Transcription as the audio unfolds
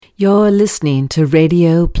You're listening to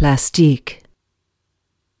Radio Plastique.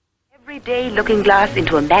 Every day looking glass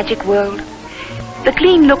into a magic world. The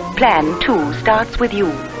Clean Look plan, too, starts with you.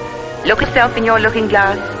 Look yourself in your looking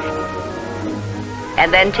glass,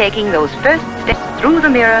 and then taking those first steps through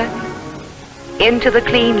the mirror into the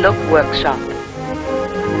Clean Look workshop.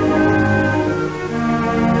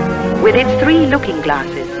 With its 3 looking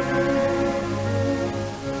glasses.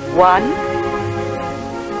 1,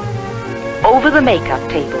 over the makeup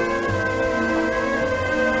table.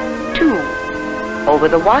 2, over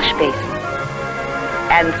the wash basin.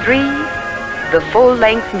 And 3, the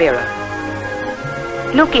full-length mirror.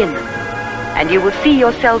 Look in them, and you will see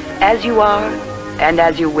yourself as you are and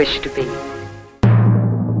as you wish to be.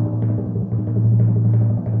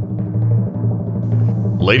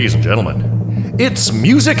 Ladies and gentlemen, it's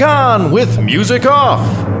Music On with Music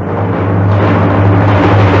Off.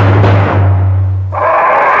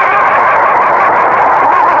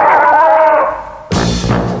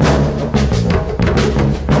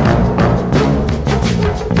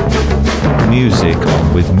 Music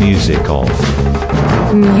On with Music Off.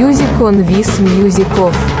 Music On with Music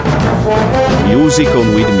Off. Music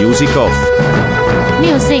On with Music Off.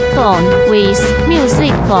 Music On with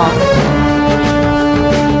Music Off.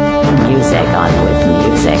 Music On with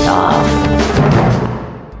Music Off.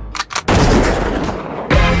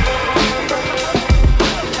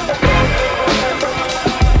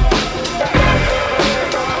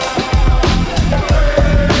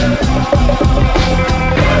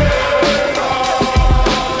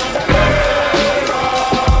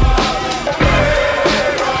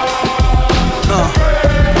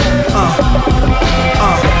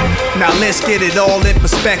 Let's get it all in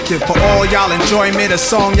perspective. For all y'all enjoyment, a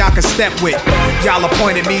song y'all can step with. Y'all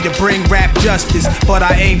appointed me to bring rap justice, but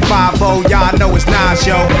I ain't 5-0, y'all know it's Nas,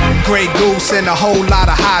 yo. Grey Goose and a whole lot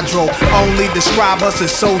of hydro. Only describe us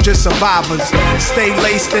as soldier survivors. Stay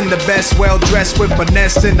laced in the best, well dressed with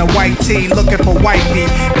finesse in the white tee, looking for wifey.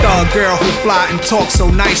 Thug girl who fly and talk so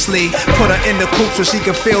nicely. Put her in the coupe so she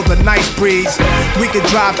can feel the nice breeze. We could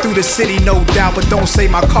drive through the city, no doubt, but don't say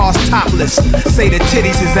my car's topless. Say the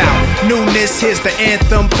titties is out. Newness, here's the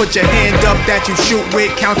anthem. Put your hand up that you shoot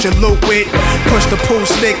with, count your loot with. Push the pool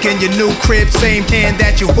stick in your new crib, same hand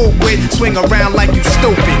that you hoop with. Swing around like you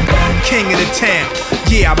stupid. King of the town,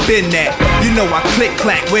 yeah, I been that. You know I click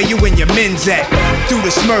clack, where you and your men's at? Through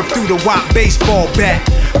the Smurf, through the Wop baseball bat.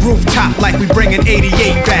 Rooftop like we bringing 88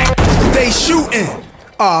 back. They shooting.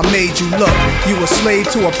 I made you look. You a slave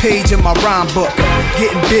to a page in my rhyme book.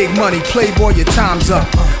 Getting big money, Playboy, your time's up.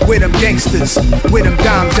 Where them gangsters, where them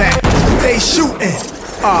dimes at? They shooting.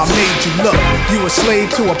 I made you look. You a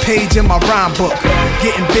slave to a page in my rhyme book.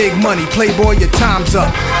 Getting big money, Playboy, your time's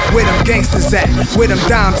up. Where them gangsters at? Where them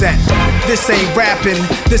dimes at? This ain't rapping,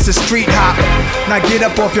 this is street hop. Now get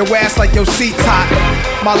up off your ass like your seat's hot.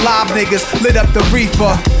 My live niggas lit up the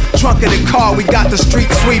reefer. Trunk of the car, we got the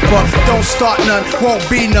street sweeper. Don't start none, won't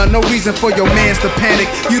be none. No reason for your mans to panic.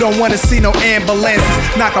 You don't wanna see no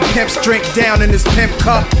ambulances. Knock a pimp's drink down in his pimp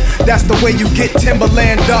cup. That's the way you get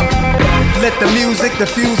Timberland up. Let the music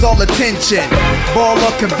diffuse all attention.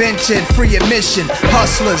 Baller convention, free admission.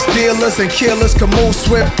 Hustlers, dealers, and killers can move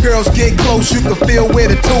swift. Girls get close, you can feel where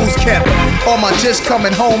the tools kept. All my just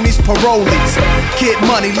coming homies, parolees. Get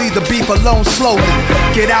money, leave the beef alone slowly.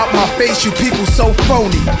 Get out my face, you people so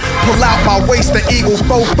phony. Pull out my waist, the Eagle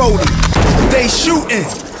 440. They shooting.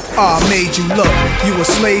 I made you look. You a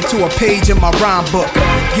slave to a page in my rhyme book.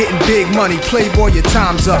 Getting big money, Playboy, your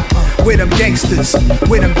time's up. Where them gangsters,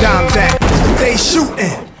 where them dimes at? They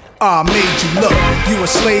shooting. I made you look. You a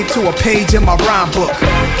slave to a page in my rhyme book.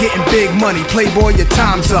 Getting big money, Playboy, your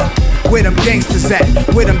time's up. Where them gangsters at?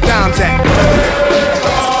 Where them dimes at?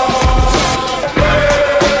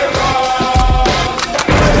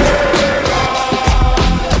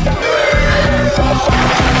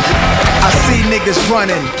 Niggas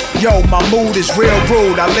running, yo, my mood is real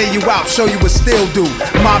rude. I lay you out, show you what still do.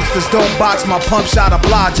 Mobsters don't box my pump shot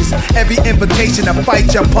obliges. Every invitation to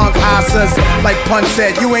fight your punk asses. Like Pun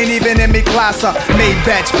said, you ain't even in me classa. Made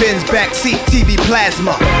batch bins, backseat, TV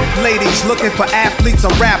plasma. Ladies looking for athletes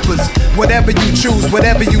or rappers. Whatever you choose,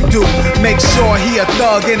 whatever you do, make sure he a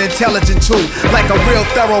thug and intelligent too. Like a real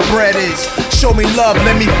thoroughbred is. Show me love,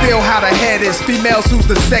 let me feel how the head is. Females who's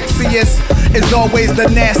the sexiest is always the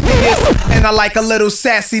nastiest. And I like a little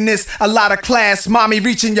sassiness, a lot of class. Mommy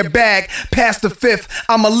reaching your bag, past the 5th.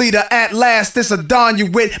 I'm a leader at last. This a don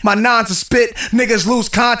you with, my nons a spit. Niggas lose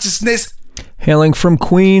consciousness. Hailing from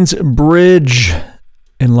Queens Bridge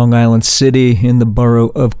in Long Island City in the borough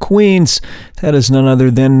of Queens, that is none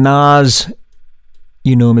other than Nas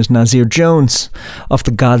You know him as Nasir Jones off the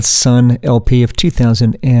God's Son LP of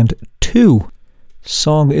 2002.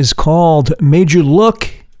 Song is called Made You Look.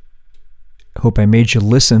 Hope I made you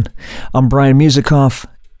listen. I'm Brian Musikoff.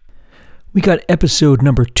 We got episode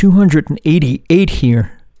number 288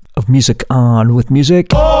 here of Music On with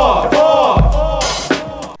Music.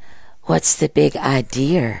 What's the big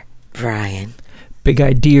idea, Brian? Big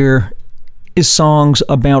idea is songs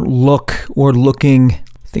about look or looking.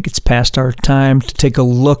 I think it's past our time to take a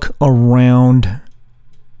look around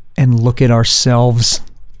and look at ourselves.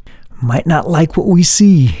 Might not like what we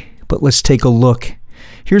see, but let's take a look.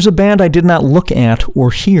 Here's a band I did not look at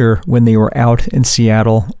or hear when they were out in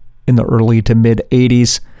Seattle in the early to mid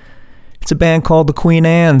 80s. It's a band called the Queen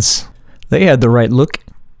Anne's. They had the right look,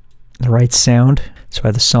 the right sound. That's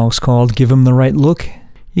why the song's called Give 'Em the Right Look.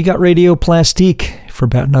 You got Radio Plastique for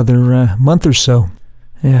about another month or so.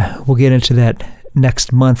 Yeah, we'll get into that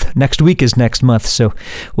next month. Next week is next month, so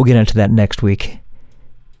we'll get into that next week.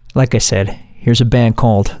 Like I said, here's a band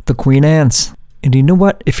called the Queen Anne's. And you know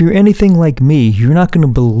what? If you're anything like me, you're not going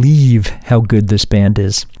to believe how good this band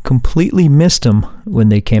is. Completely missed them when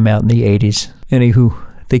they came out in the 80s. Anywho,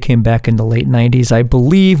 they came back in the late 90s, I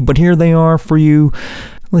believe, but here they are for you.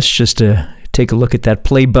 Let's just take a look at that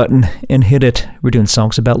play button and hit it. We're doing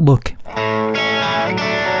songs about look.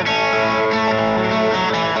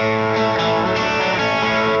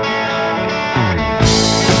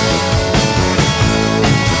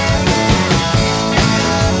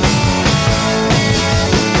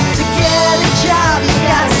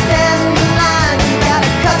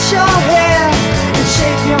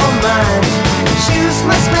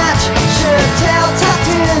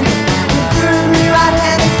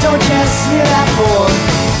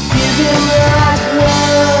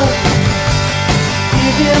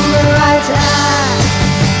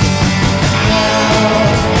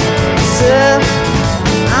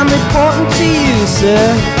 Important to you, sir.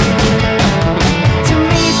 To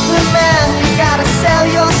meet the man, you gotta sell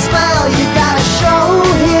your smile. You gotta show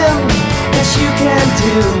him that you can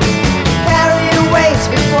do. Carry your weight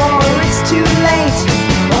before it's too late.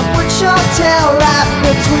 Or put your tail right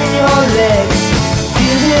between your legs.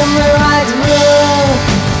 Give him the right look.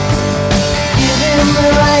 Give him the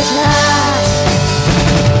right hat.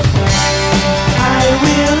 I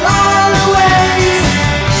will always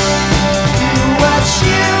do what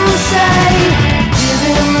you say. Give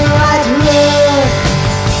him the right look.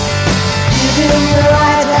 Give him the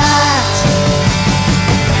right act.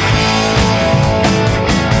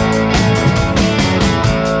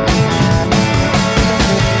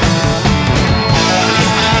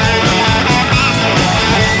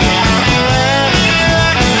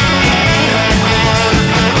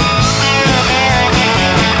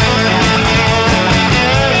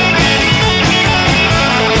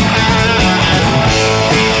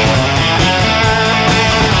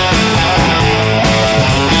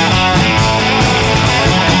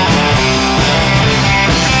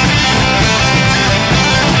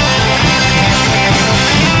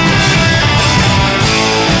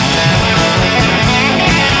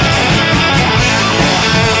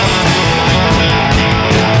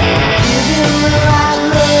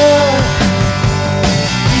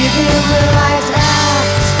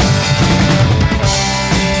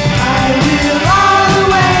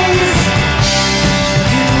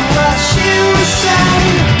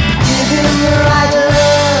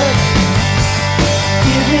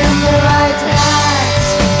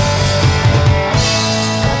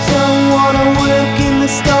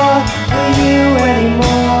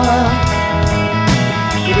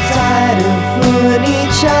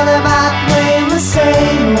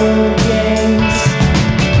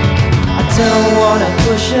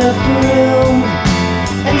 Push a broom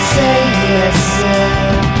and say yes, sir.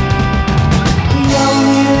 He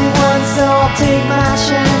only lives once, so I'll take my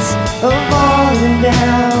chance of falling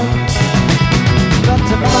down. But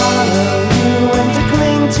to follow you and to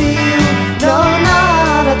cling to you, no,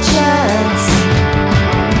 not a chance.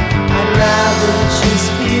 I'd rather just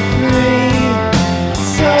be free,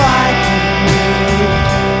 so I can live.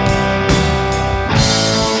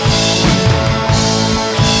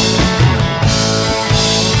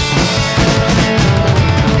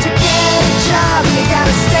 You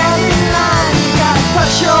gotta stand in line, you gotta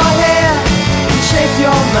cut your hair and shape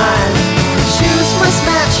your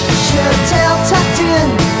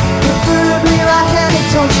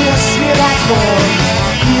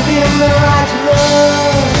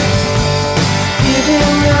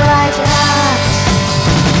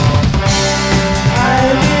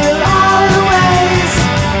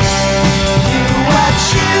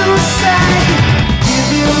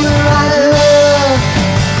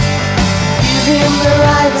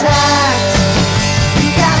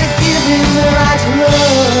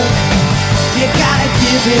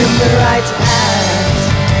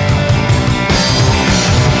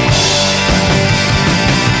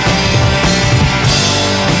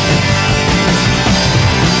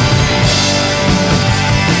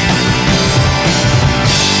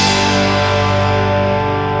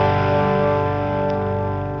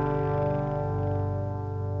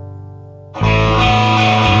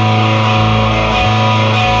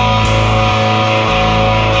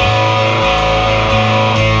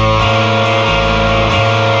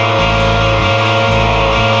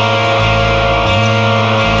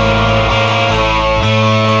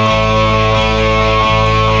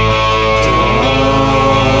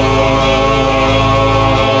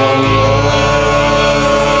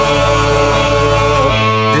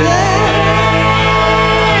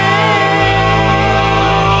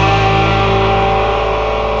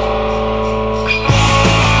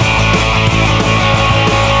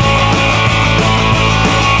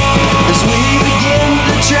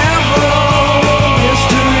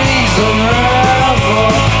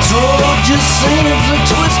seems to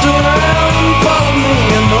twist around. Follow me,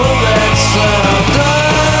 you know that sound.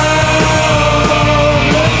 Down,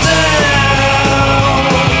 down.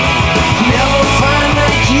 Never find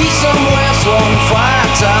that key somewhere, so on fire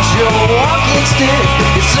toss your walking stick.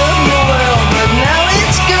 It served me well, but now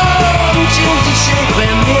it's gone. Choose the shape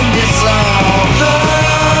and in this song. Down,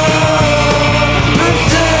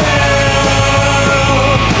 down.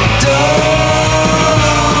 Down,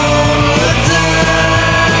 down.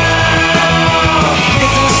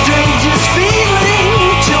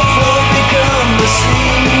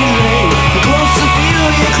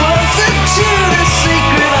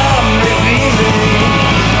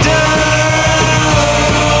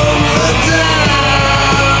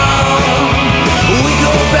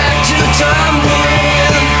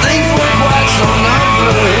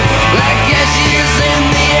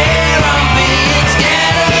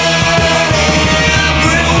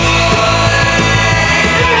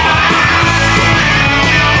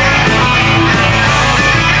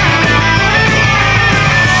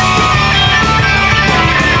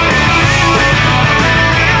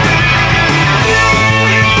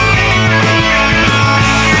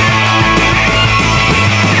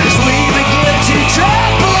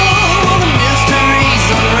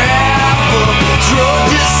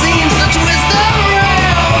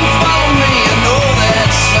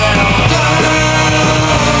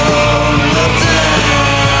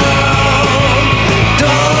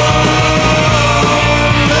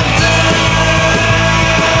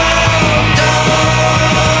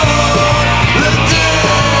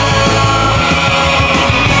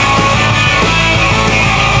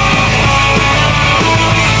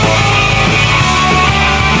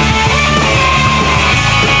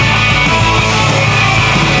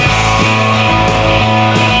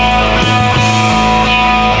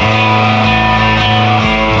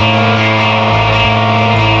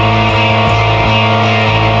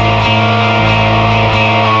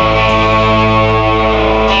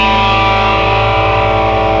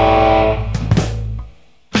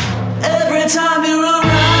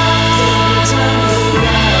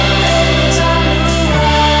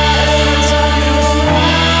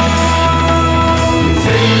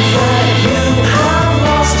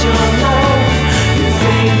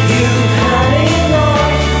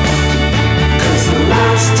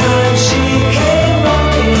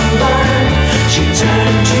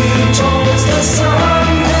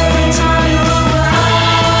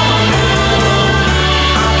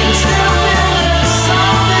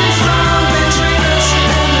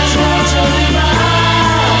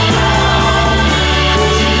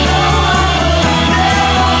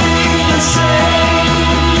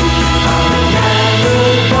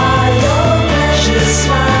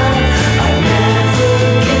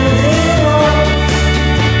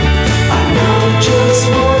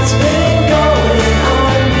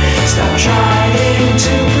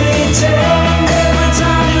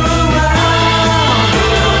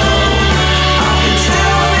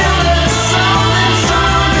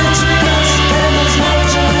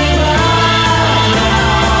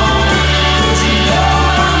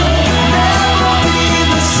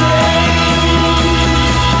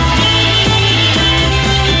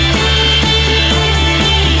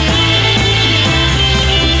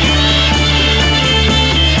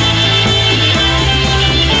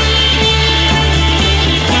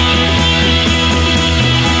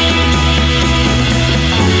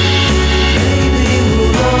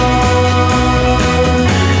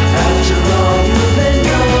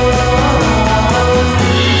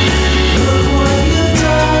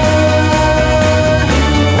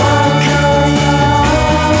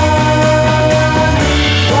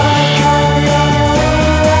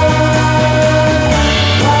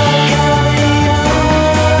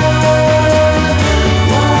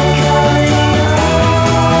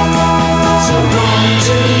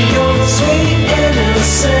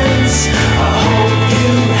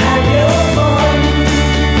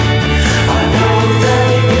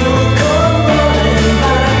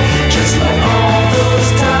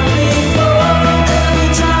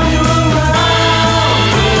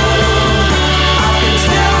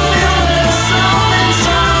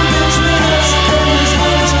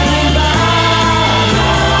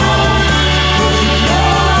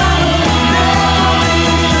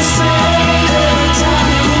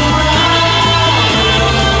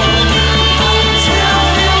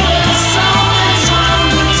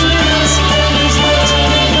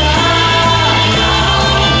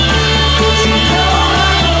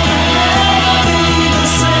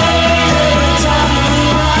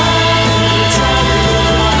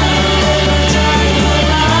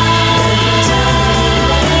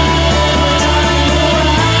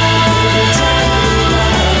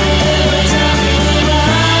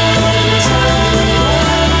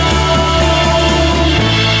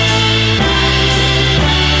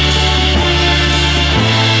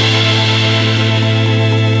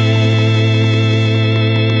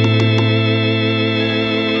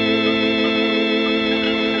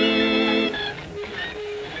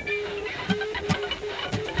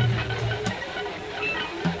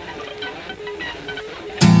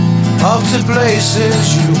 to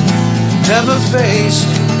places you never faced.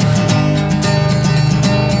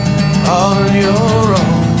 On your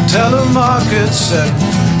own, telemarkets and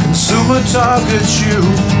consumer targets you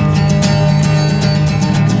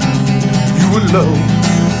alone.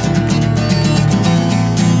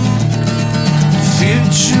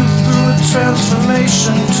 Feed you through a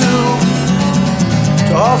transformation to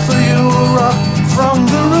offer you a rock from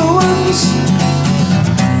the ruins.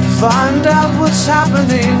 Find out what's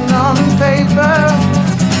happening on paper.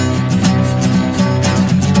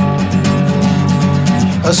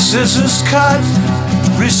 A scissors cut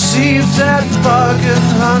received at bargain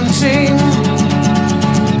hunting.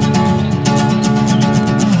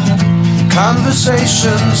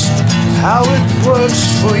 Conversations, how it works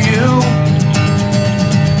for you,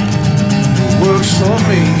 it works for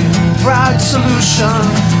me. Bright solution,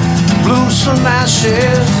 blooms from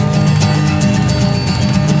ashes.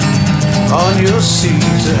 On your seat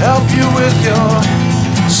to help you with your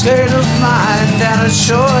state of mind and a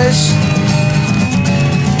choice.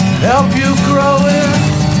 Help you grow it,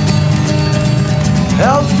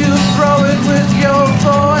 help you grow it with your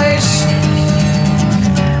voice.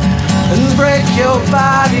 And break your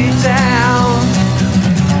body down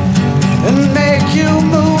and make you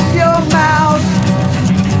move your mouth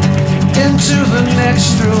into the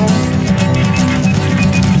next room.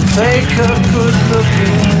 Fake a good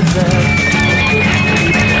looking vet.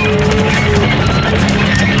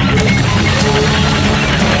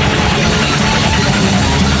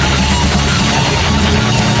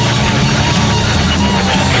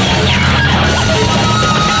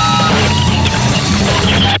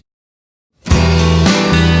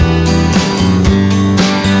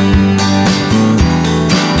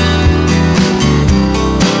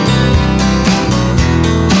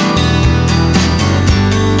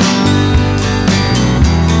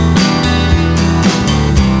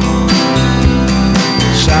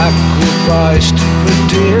 Sacrificed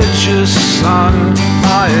prodigious son,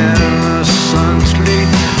 I innocently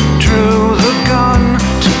drew the gun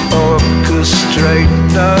to orchestrate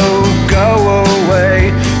no go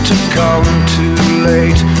away, to come too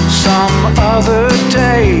late some other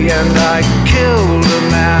day. And I killed a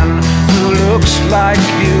man who looks like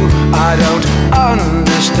you. I don't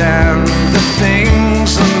understand the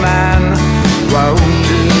things a man won't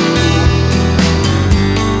do.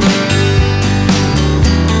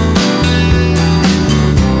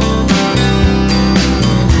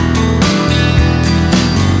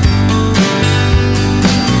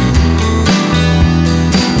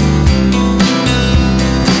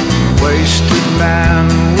 Man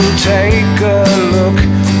will take a look,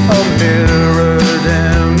 a mirrored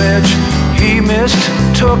image he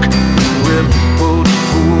mistook. Rippled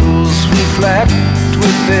fools reflect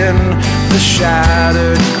within the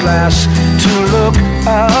shattered glass to look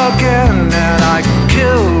again. And I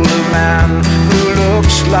killed a man who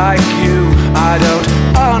looks like you. I don't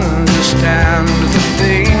understand the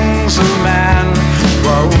things a man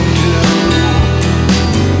won't do.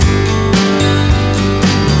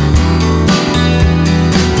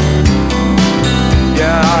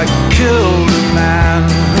 I killed a man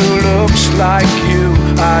who looks like you.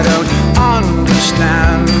 I don't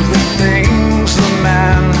understand the things a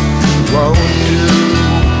man won't do.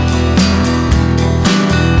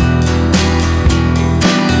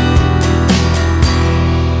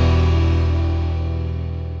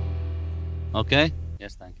 Okay?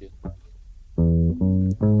 Yes, thank you.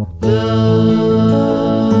 Look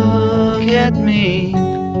at me.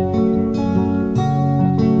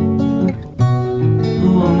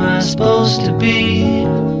 Who am I supposed to be?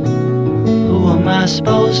 Who am I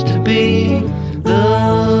supposed to be?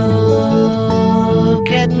 Look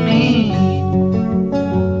at me.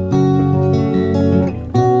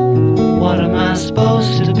 What am I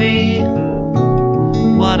supposed to be?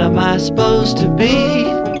 What am I supposed to be?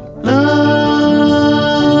 Look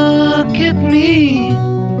at me.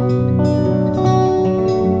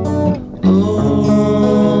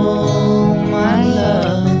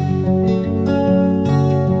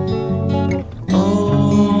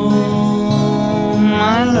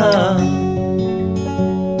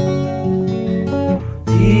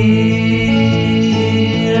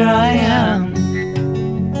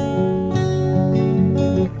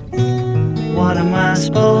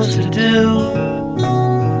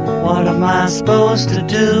 Supposed to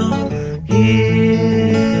do.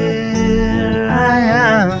 Here I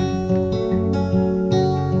am.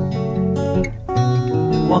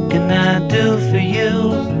 What can I do for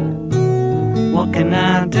you? What can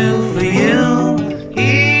I do for you?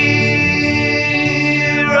 Here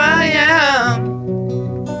I am.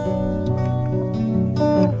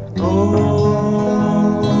 Oh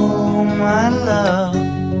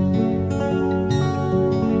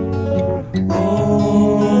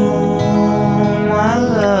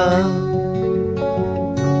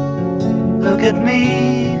look at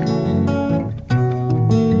me.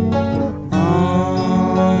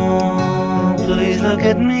 Oh, please look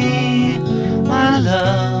at me, my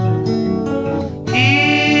love.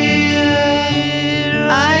 Here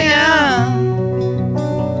I am.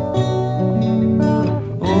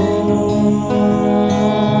 Oh,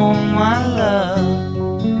 my love.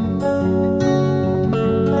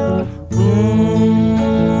 Who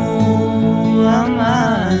am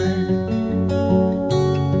I?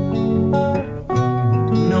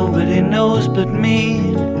 Nobody knows but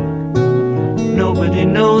me. Nobody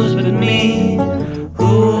knows but me.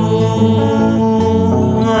 Who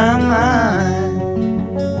am I?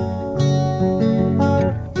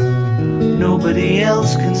 Nobody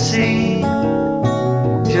else can see.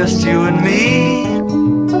 Just you and me.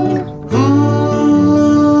 Who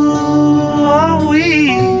are we?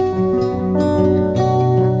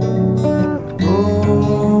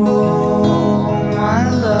 Oh, my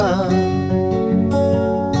love.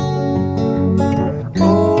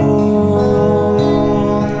 Oh,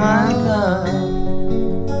 my love.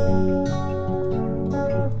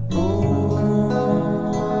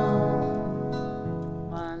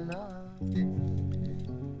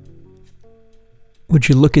 Would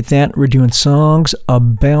you look at that? We're doing songs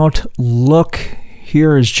about look.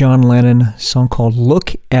 Here is John Lennon, a song called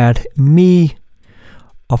Look at Me,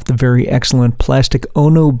 off the very excellent Plastic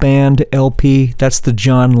Ono Band LP. That's the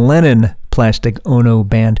John Lennon Plastic Ono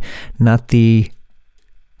Band, not the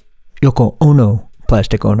Yoko Ono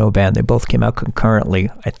Plastic Ono Band. They both came out concurrently,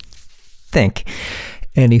 I think.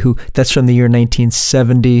 Anywho, that's from the year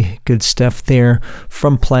 1970. Good stuff there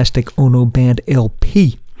from Plastic Ono Band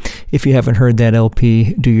LP. If you haven't heard that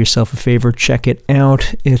LP, do yourself a favor, check it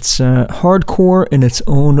out. It's hardcore in its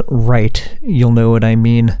own right. You'll know what I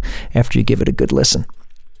mean after you give it a good listen.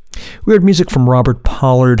 We heard music from Robert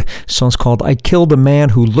Pollard. The song's called I Killed a Man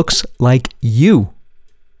Who Looks Like You.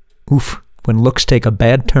 Oof, when looks take a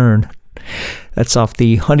bad turn. That's off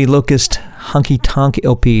the Locust Honkey Tonk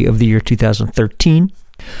LP of the year 2013.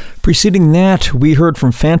 Preceding that, we heard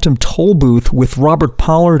from Phantom Tollbooth with Robert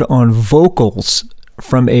Pollard on vocals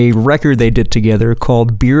from a record they did together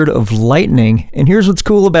called Beard of Lightning. And here's what's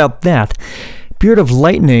cool about that. Beard of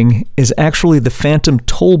Lightning is actually the Phantom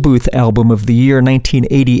Tollbooth album of the year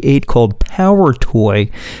 1988 called Power Toy,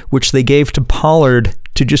 which they gave to Pollard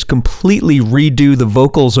to just completely redo the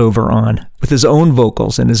vocals over on with his own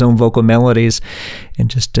vocals and his own vocal melodies, and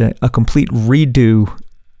just a complete redo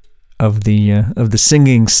of the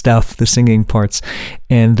singing stuff, the singing parts.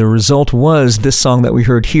 And the result was this song that we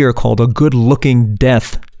heard here called A Good Looking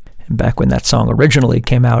Death. And back when that song originally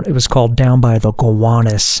came out, it was called Down by the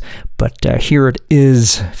Gowanus. But here it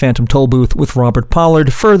is, Phantom Tollbooth with Robert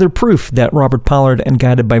Pollard. Further proof that Robert Pollard and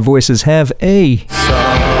Guided by Voices have a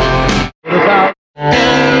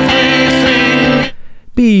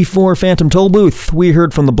Before Phantom Tollbooth, we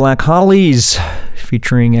heard from the Black Hollies,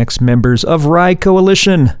 featuring ex-members of Rye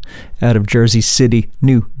Coalition out of Jersey City,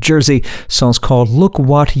 New Jersey. Song's called Look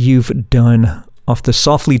What You've Done, off the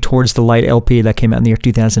Softly Towards the Light LP that came out in the year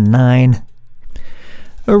 2009.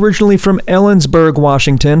 Originally from Ellensburg,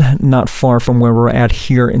 Washington, not far from where we're at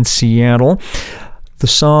here in Seattle. The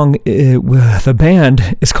song, the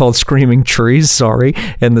band is called Screaming Trees,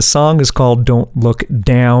 and the song is called Don't Look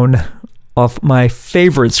Down, off my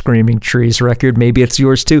favorite Screaming Trees record. Maybe it's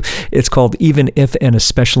yours too. It's called Even If and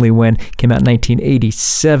Especially When. Came out in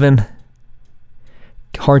 1987.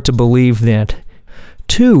 Hard to believe that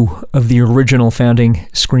two of the original founding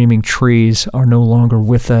Screaming Trees are no longer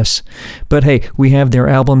with us. But hey, we have their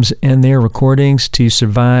albums and their recordings to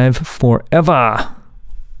survive forever.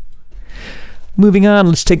 Moving on,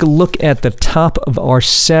 let's take a look at the top of our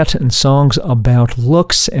set and songs about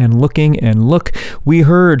looks and looking and look. We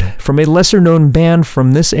heard from a lesser-known band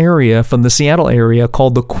from this area, from the Seattle area,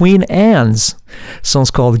 called the Queen Anne's.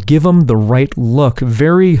 Song's called Give 'Em the Right Look.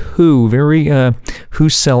 Very Who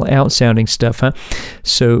Sell Out sounding stuff, huh?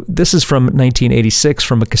 So this is from 1986,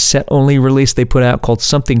 from a cassette-only release they put out called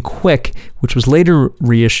Something Quick, which was later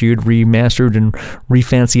reissued, remastered, and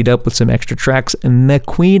refancied up with some extra tracks. And the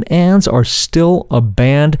Queen Anne's are still a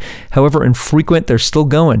band. However infrequent, they're still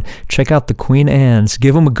going. Check out the Queen Anne's.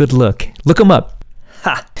 Give them a good look. Look them up.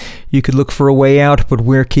 Ha! You could look for a way out, but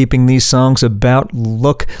we're keeping these songs about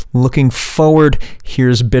looking forward.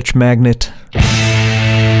 Here's Bitch Magnet.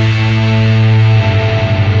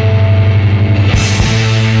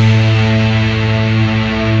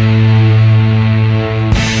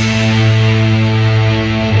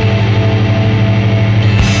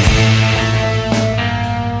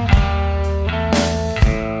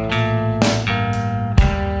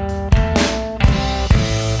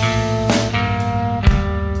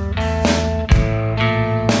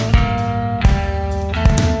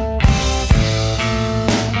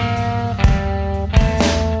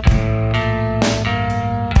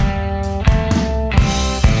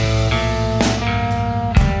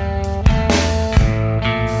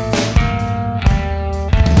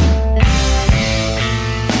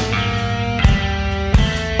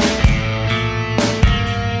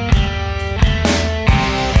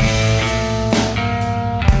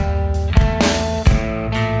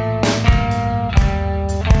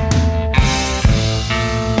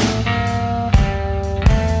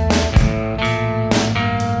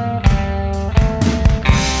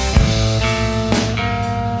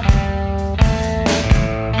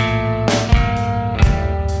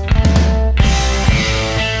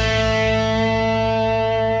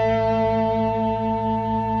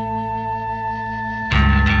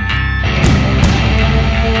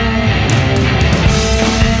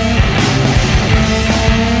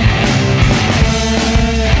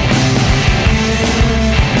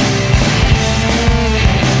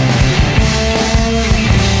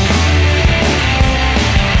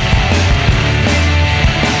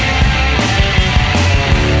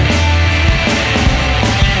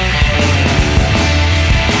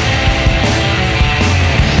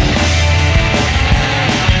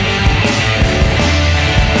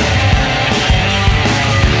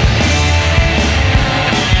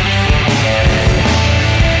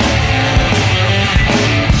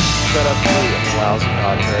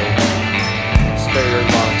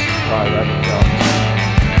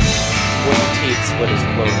 what his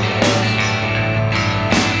clothing was.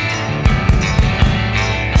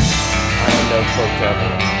 I am no cloak devil.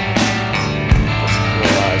 Just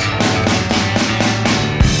realize.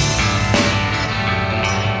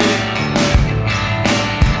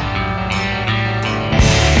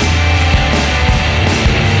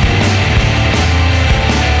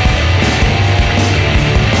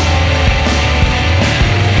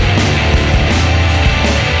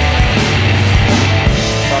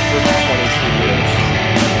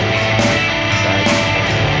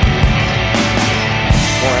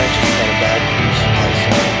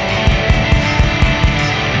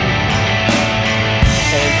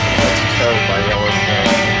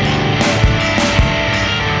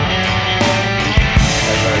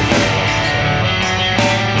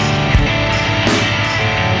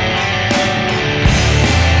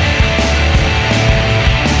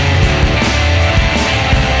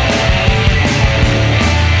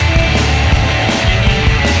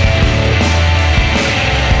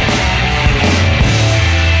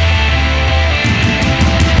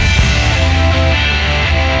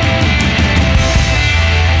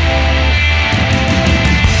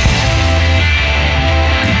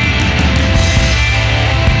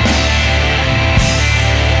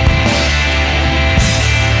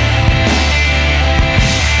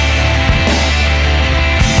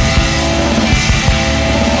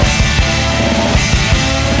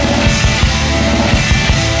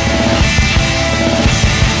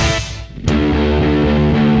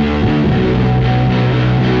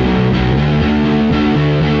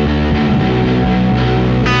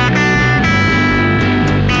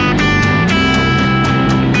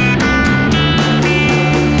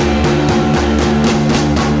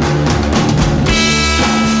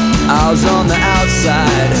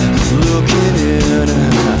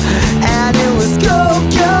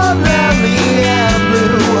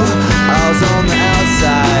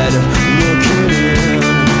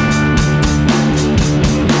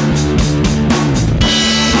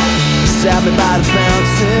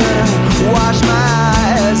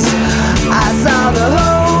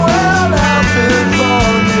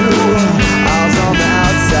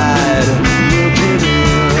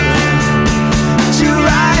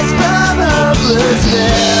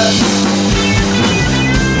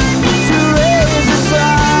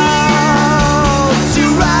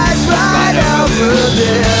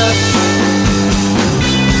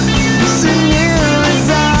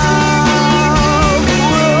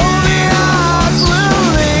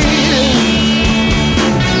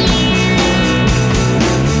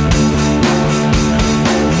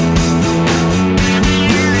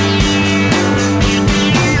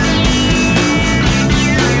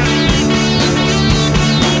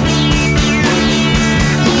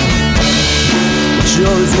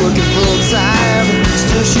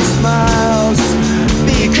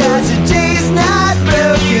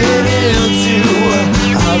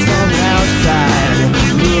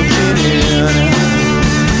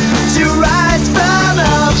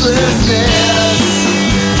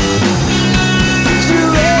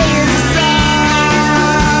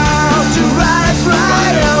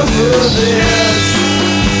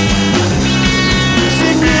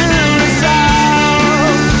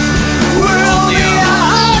 We're only a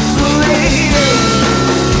heart's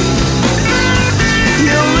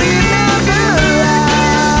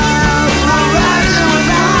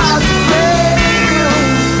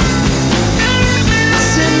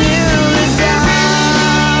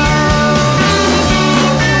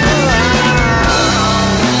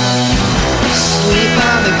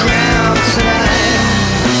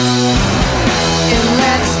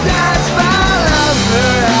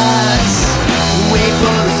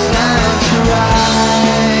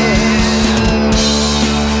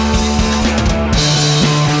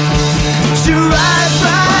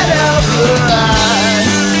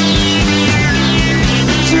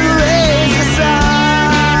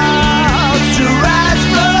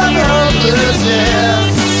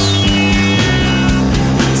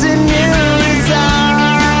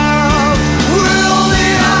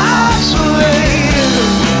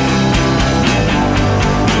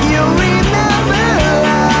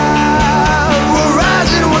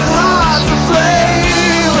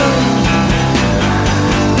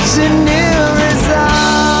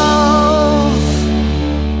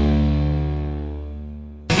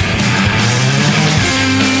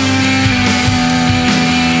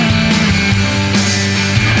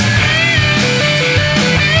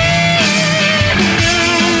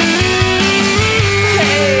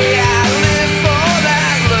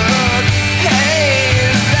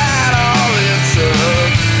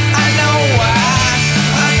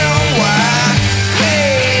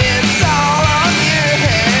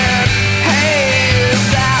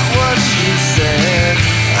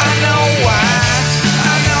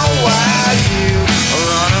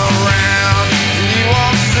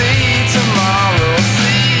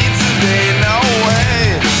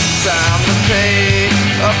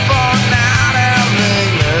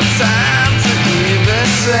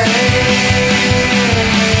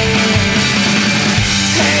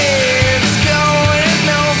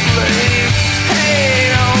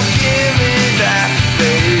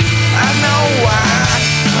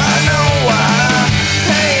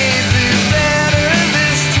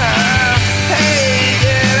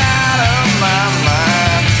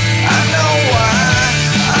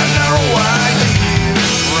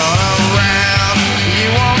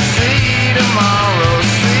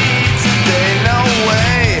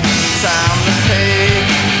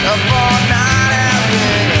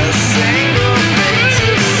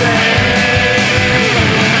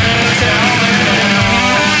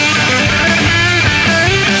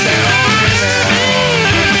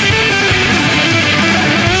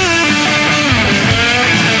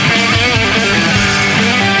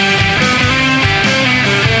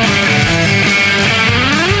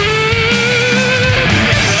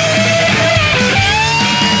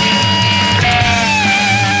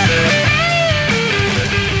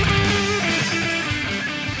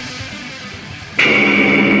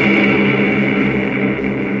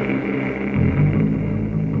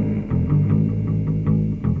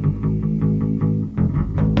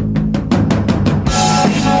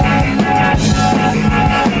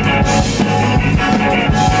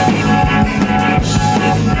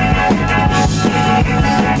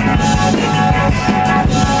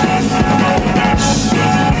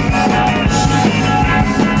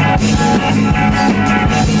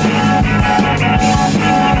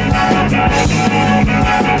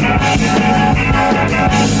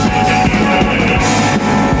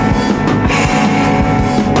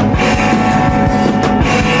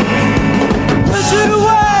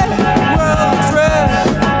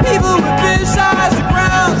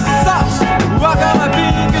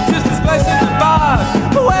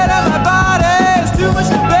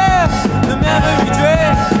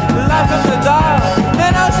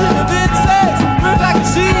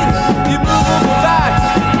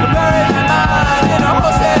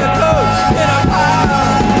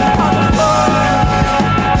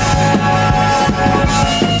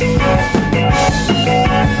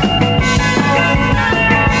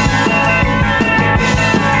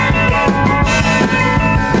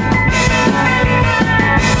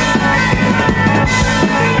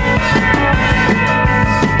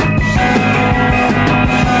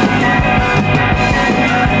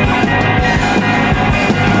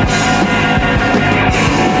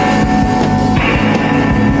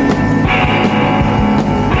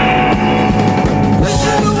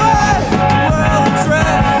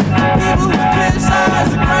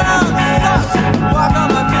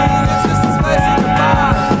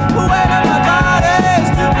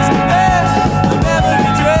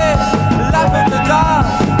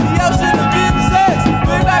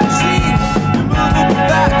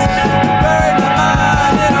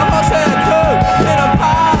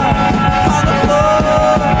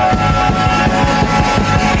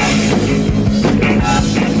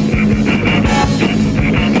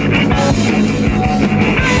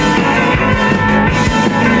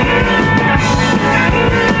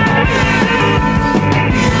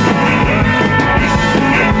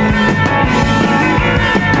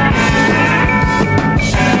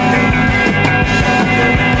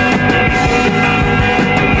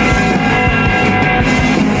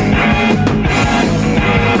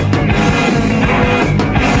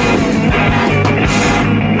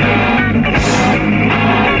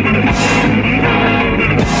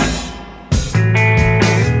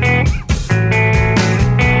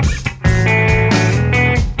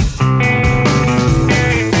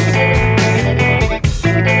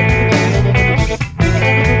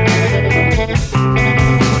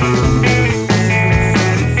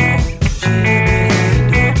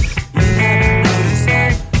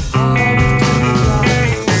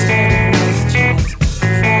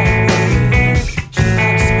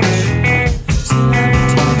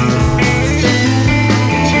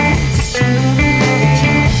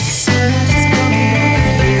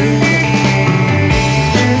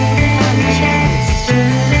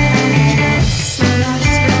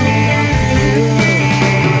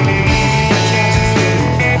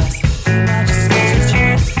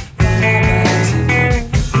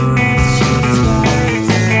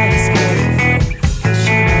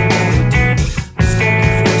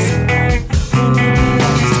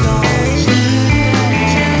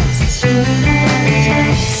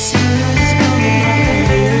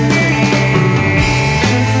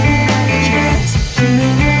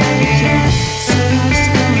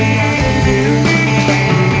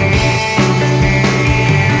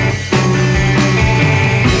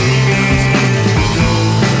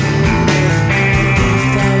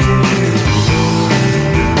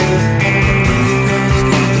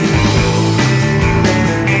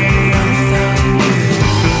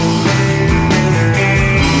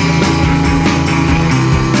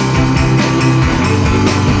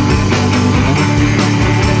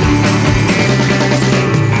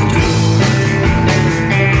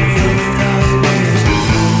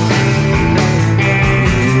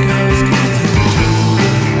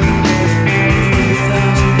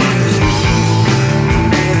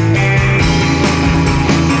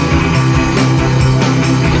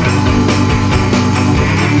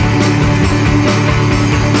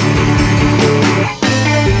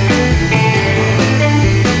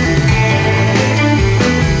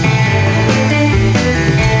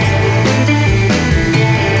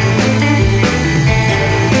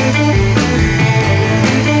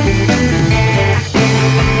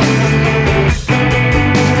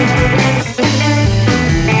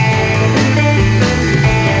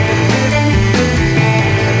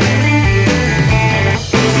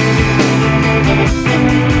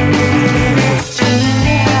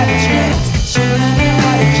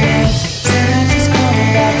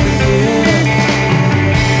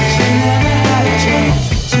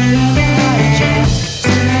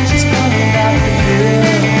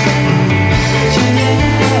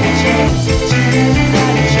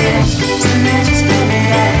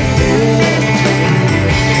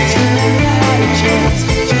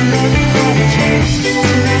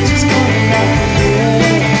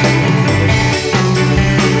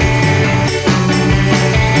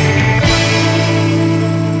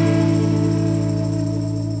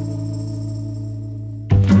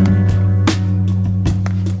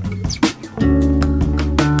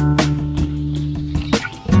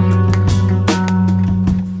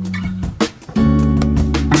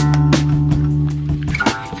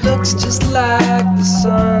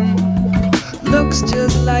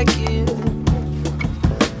like it.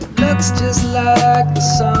 Looks just like the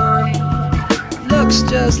sun. Looks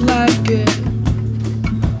just like it.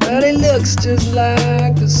 But it looks just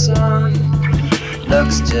like the sun.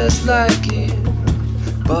 Looks just like it.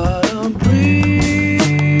 But I'm breathing,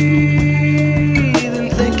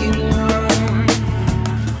 thinking one.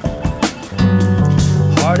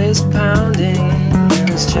 Heart is pounding in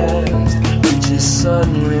his chest. Reaches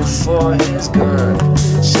suddenly for his gun.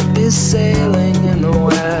 Ship is sailing in the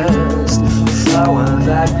west. A flower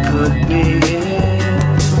that could be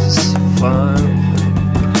his fun.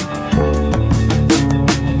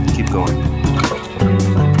 Keep going.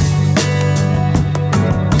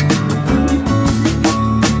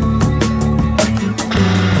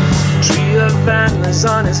 Tree of antlers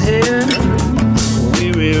on his head.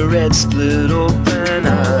 Weary red split open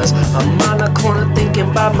eyes. I'm on the corner thinking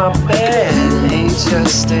about my bed. He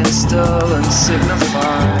just stands still and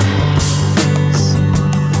signifies.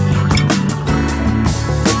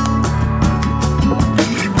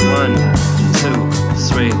 1, 2,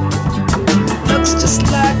 3. Looks just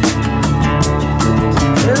like it.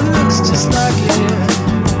 Looks just like it.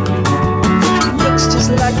 Looks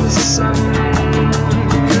just like the sun.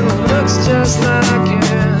 It looks just like it.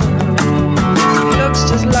 Looks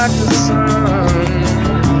just like the sun.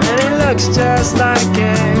 And it looks just like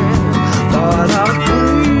it. But I'm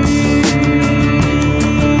breathing,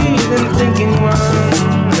 thinking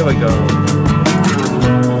one. Here we go.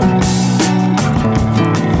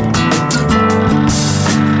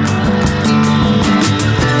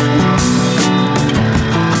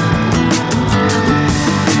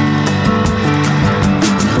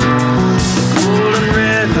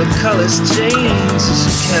 The colors change, so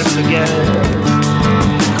she can't forget.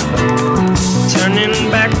 Turning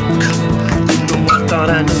back, I thought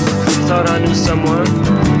I knew someone.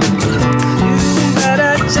 You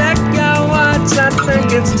better check your watch, I think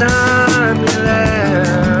it's time you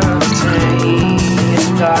left. Hey,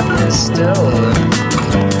 darkness still,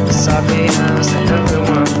 it's obvious to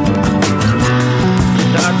everyone.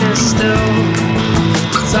 Darkness still,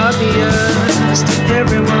 it's obvious to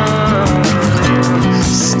everyone.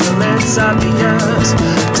 Still it's obvious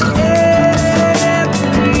to everyone.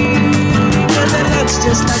 And it looks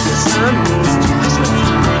just like the sun.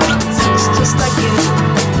 Looks just like it.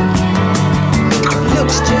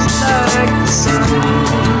 Looks just like the sun.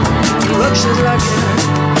 Looks just like it.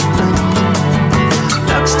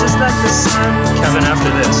 Looks just like the sun. Kevin,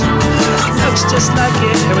 after this. Looks just like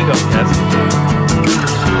it. Here we go, Kev.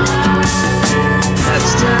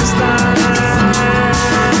 Looks just like the sun.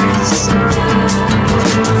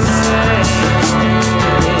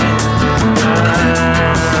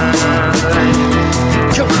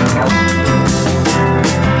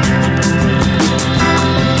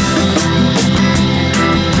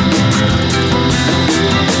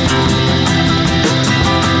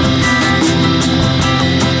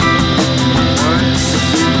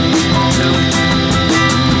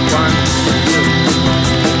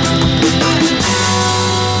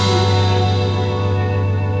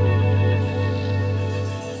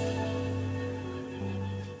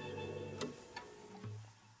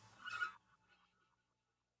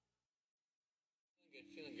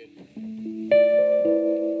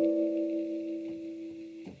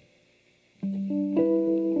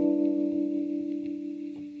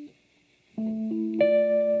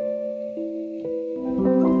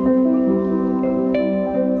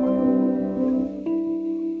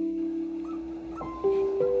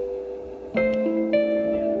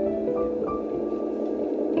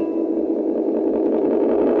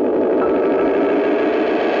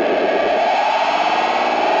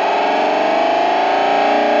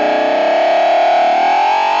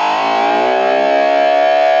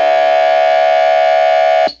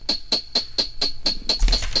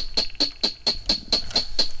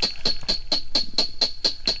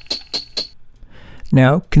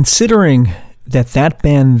 Now, considering that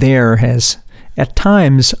band there has, at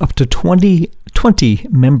times, up to 20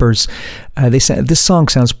 members, they said this song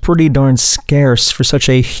sounds pretty darn scarce for such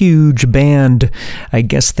a huge band. I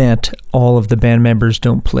guess that all of the band members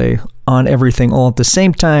don't play on everything all at the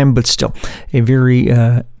same time, but still, a very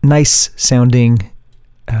nice-sounding,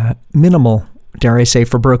 minimal, dare I say,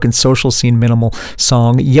 for Broken Social Scene, minimal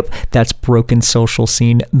song. Yep, that's Broken Social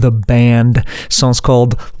Scene, the band. Song's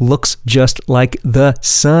called Looks Just Like the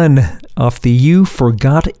Sun, off the You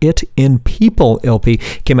Forgot It in People LP.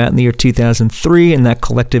 Came out in the year 2003, and that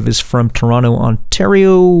collective is from Toronto,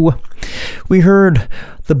 Ontario. We heard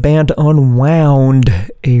the band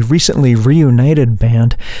Unwound, a recently reunited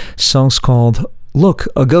band. Song's called Look,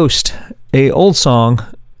 a Ghost, a old song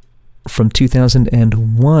from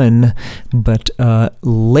 2001, but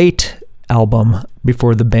late album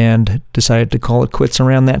before the band decided to call it quits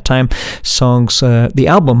around that time. The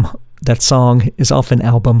album, that song is off an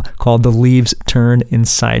album called The Leaves Turn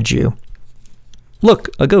Inside You. Look,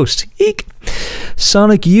 a ghost. Eek.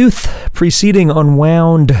 Sonic Youth, preceding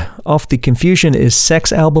Unwound, off the Confusion is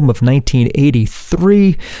Sex album of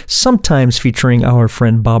 1983, sometimes featuring our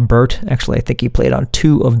friend Bob Burt. Actually, I think he played on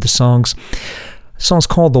 2 of the songs. The song's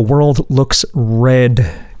called The World Looks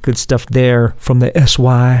Red. Good stuff there from the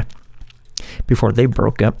SY before they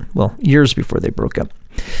broke up. Well, years before they broke up.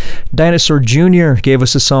 Dinosaur Jr. gave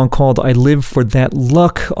us a song called I Live for That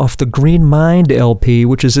Luck off the Green Mind LP,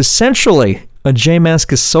 which is essentially a J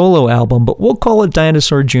Mascis solo album, but we'll call it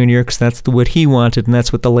Dinosaur Jr. because that's what he wanted and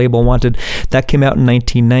that's what the label wanted. That came out in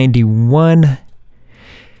 1991.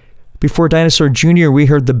 Before Dinosaur Jr., we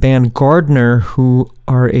heard the band Gardner, who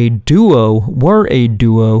were a duo.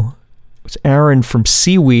 It was Aaron from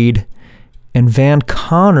Seaweed and Van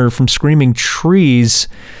Connor from Screaming Trees.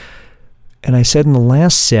 And I said in the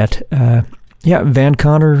last set, Van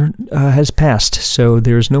Connor has passed, so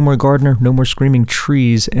there's no more Gardner, no more Screaming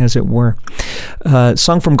Trees, as it were.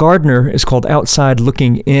 Song from Gardner is called Outside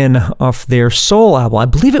Looking In off their soul album. I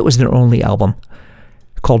believe it was their only album,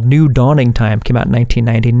 called New Dawning Time. Came out in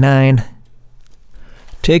 1999.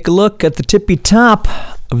 Take a look at the tippy top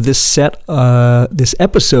of this set, this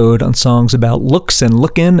episode on songs about looks and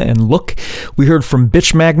lookin' and look. We heard from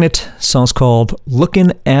Bitch Magnet, songs called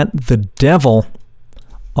Lookin' at the Devil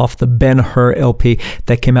off the Ben-Hur LP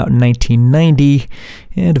that came out in 1990.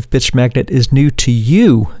 And if Bitch Magnet is new to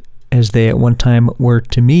you, as they at one time were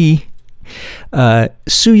to me,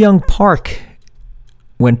 Soo Young Park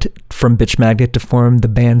went from Bitch Magnet to form the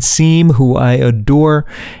band Seam, who I adore,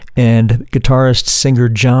 and guitarist singer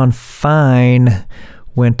John Fine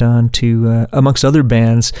went on to, amongst other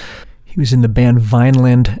bands, he was in the band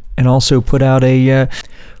Vineland and also put out a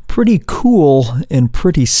pretty cool and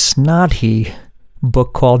pretty snotty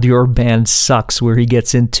book called Your Band Sucks, where he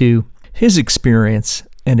gets into his experience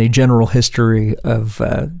and a general history of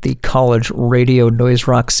the college radio noise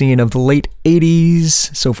rock scene of the late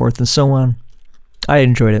 80s, so forth and so on. I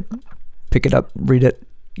enjoyed it. Pick it up, read it.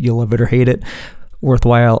 You'll love it or hate it.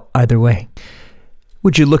 Worthwhile either way.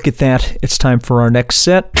 Would you look at that? It's time for our next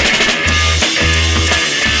set.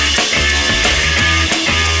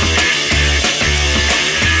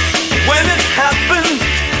 When it happened,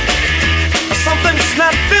 something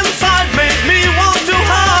snapped inside, made me want to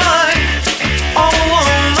hide. All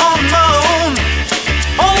alone on my own,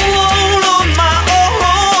 all alone on my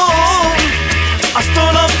own. I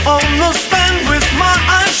stood up on the stand with my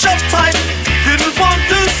eyes shut tight. Didn't want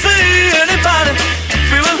to see anybody.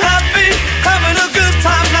 Feeling happy, having a good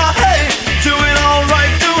time now. Hey, doing all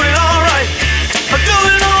right, doing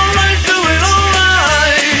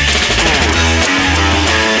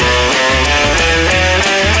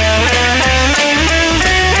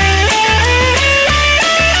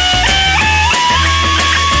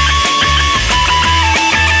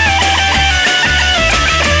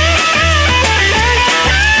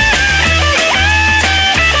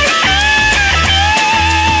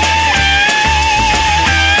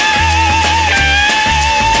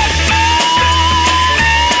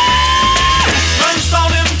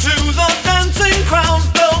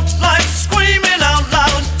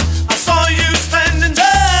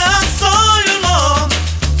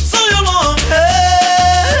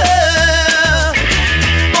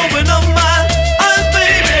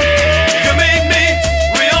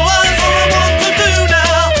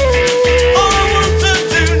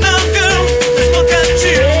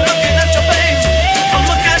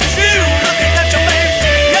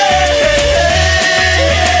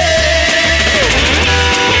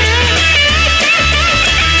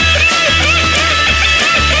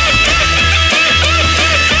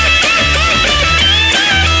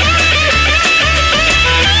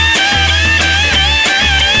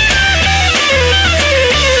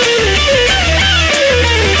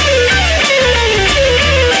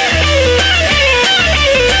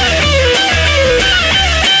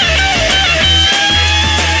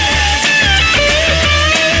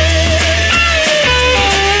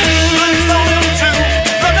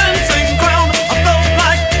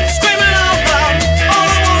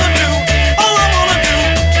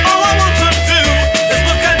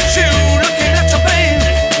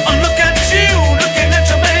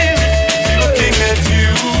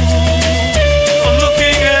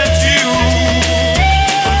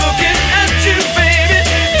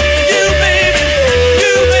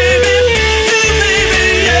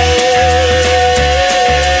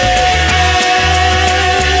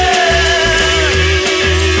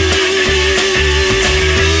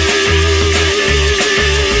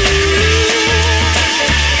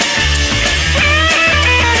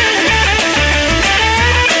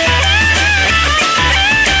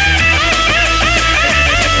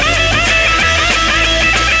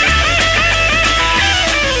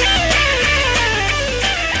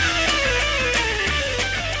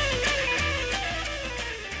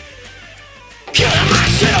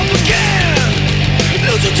myself again,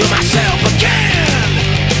 losing to myself again,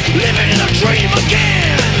 living in a dream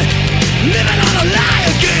again, living on a lie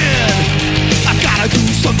again. I gotta do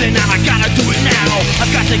something and I gotta do it now.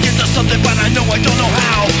 I've got to get to something but I know I don't know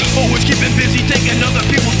how. Always keeping busy taking other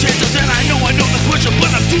people's chances, and I know the question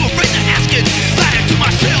but I'm too afraid to ask it. Lying to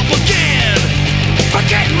myself again,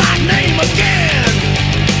 forget my name again,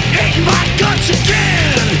 hate my guts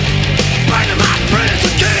again, burning my friends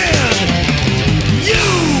again. You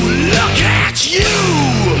look at you,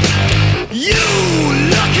 you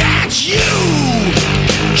look at you,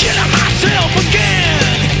 killing myself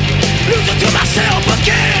again, losing to myself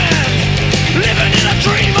again, living in a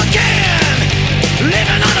dream again,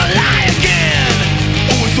 living on a lie again.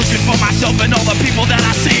 Always looking for myself and all the people that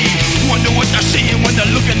I see, wonder what they're seeing when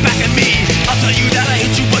they're looking back at me. I'll tell you that I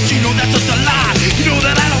hate you, but you know that's just a lie. You know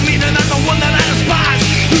that I don't mean it, I'm the one that I despise.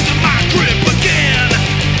 Losing my grip again,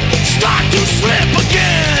 start to slip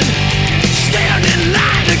again, stand in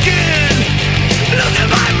line again, losing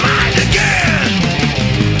my mind again.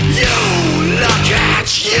 You look at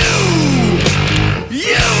you,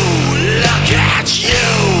 you look at you.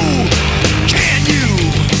 Can you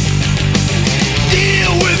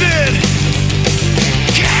deal with it?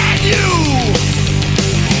 Can you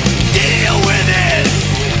deal with it?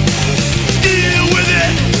 Deal with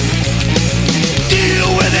it. Deal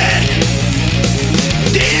with it.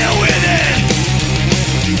 Deal with it.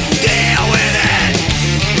 Deal with it.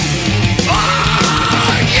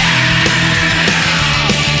 Oh yeah.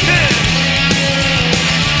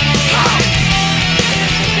 Oh.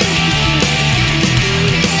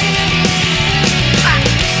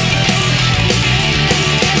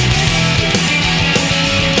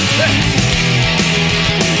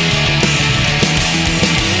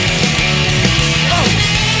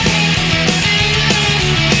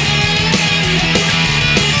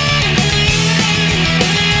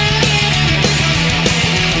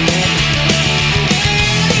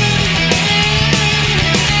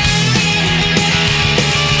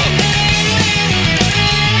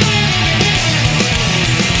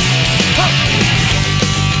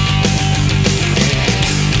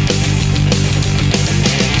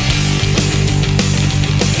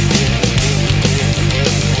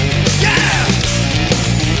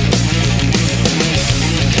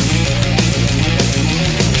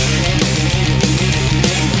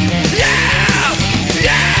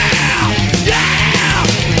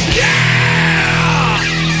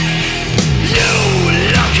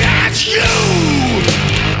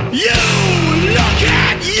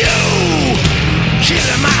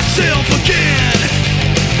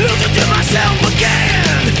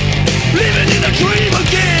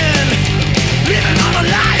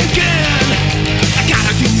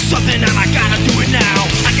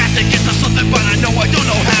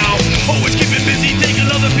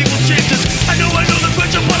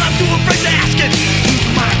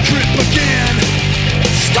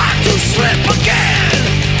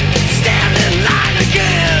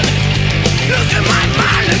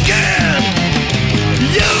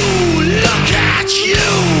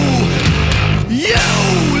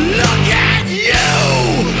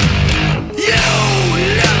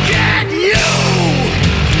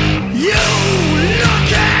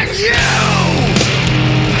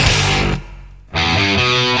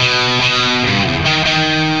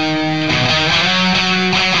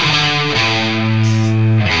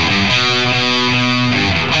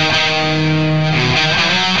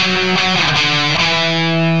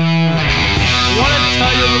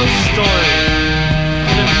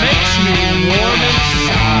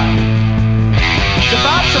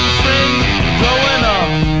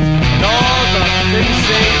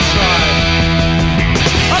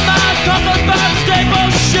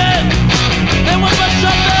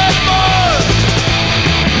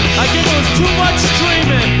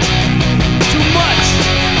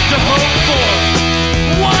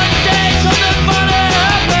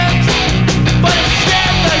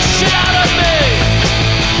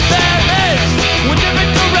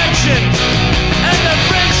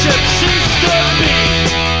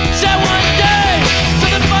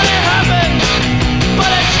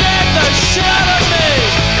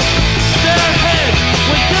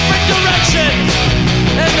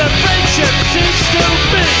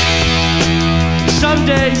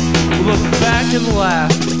 and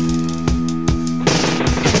laugh.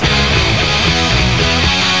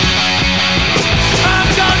 I'm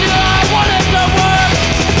telling you, I want it to work.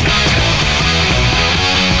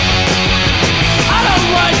 I don't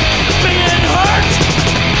like being hurt.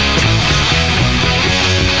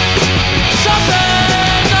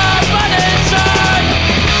 Something up inside,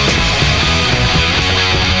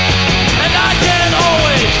 and I can't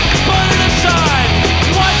always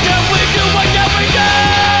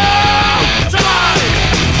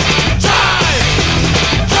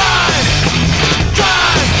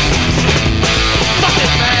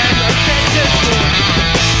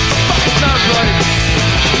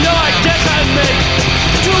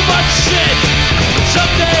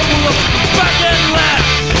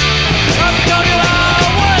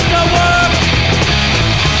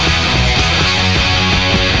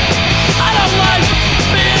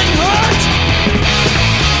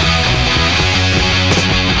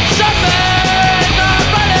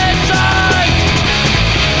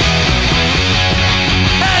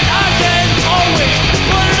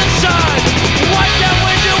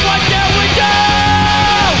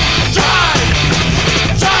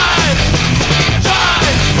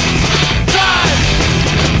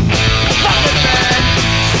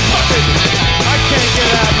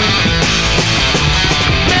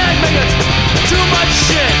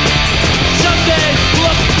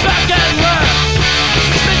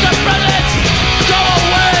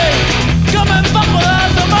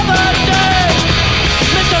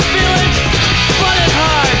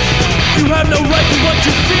what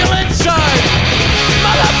you feel inside.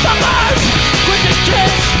 Motherfuckers, quit your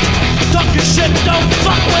kids. Talk your shit, don't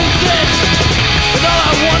fuck with this. And all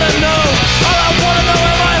I wanna know,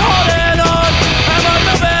 am I holding on? Am I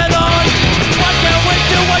moving on? What can we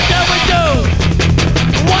do? What can we do?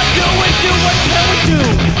 What do we do? What can we do?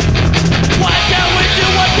 What can we do?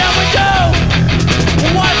 What can we do?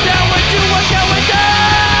 What can we do? What can we do?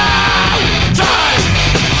 Time!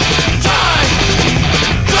 Time!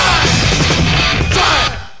 Time!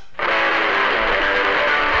 Time!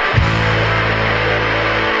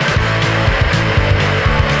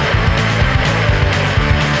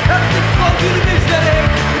 At the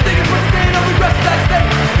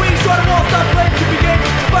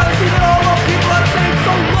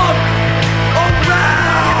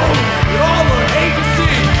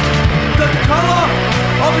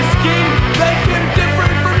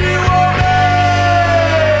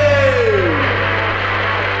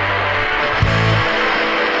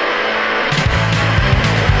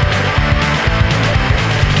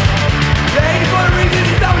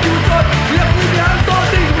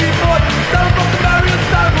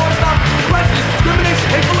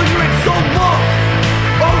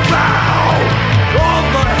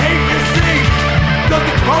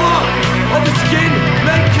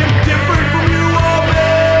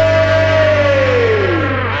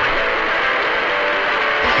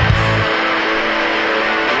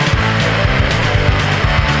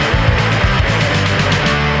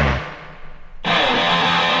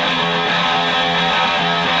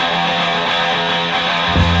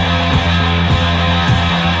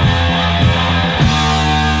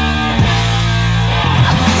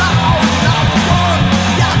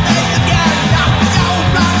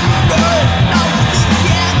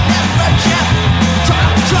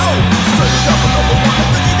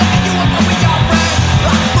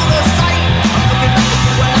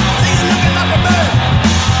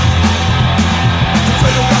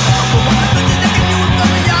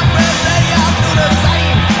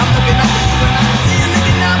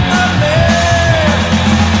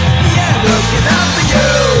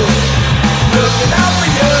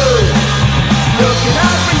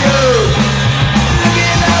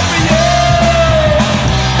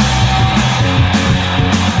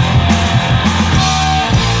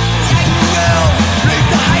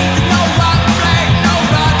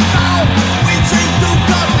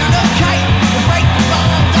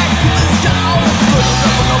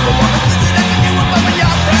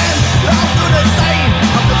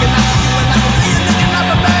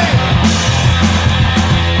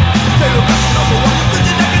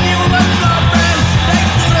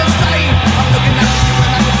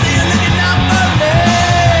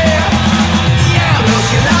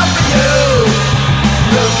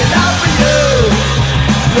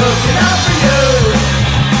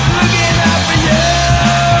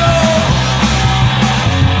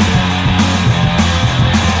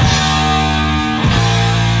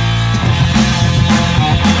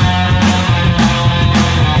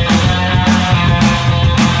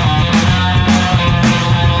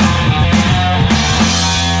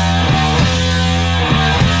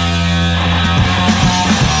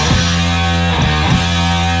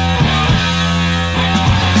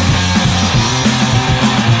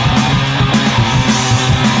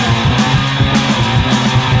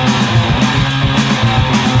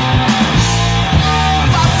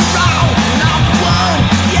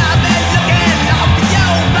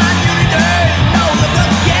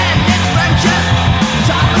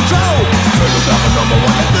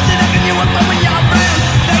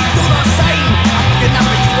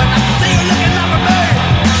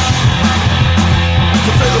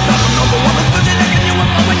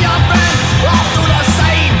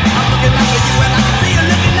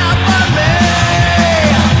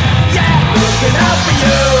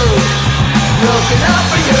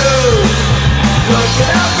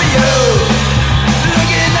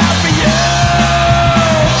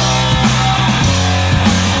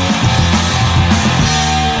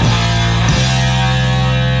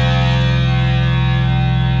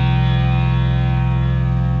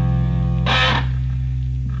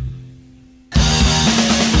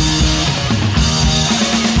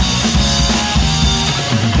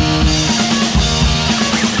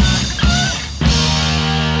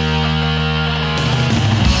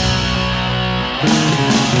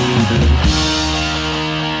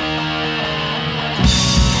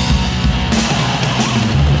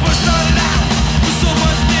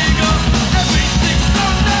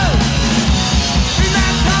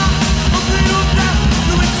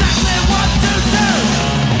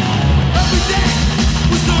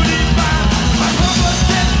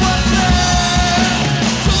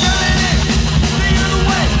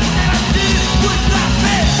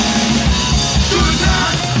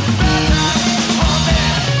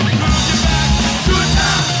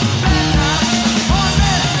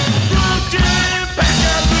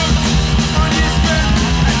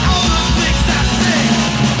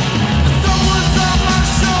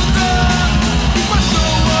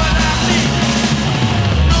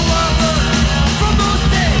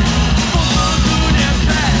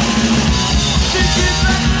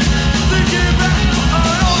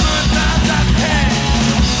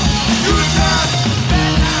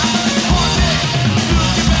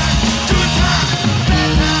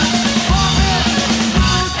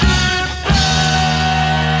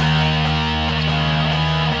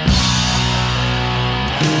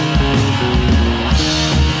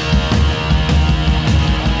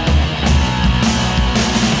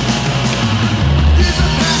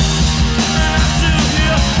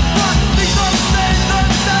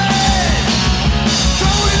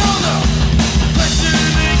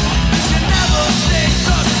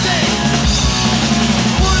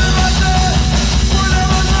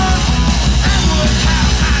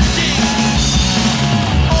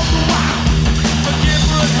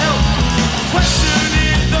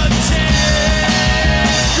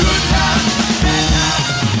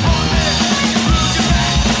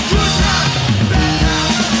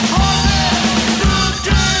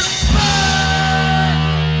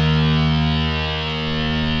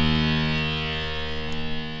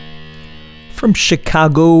From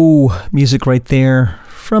Chicago, music right there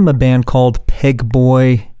from a band called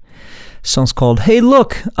Pegboy. Song's called Hey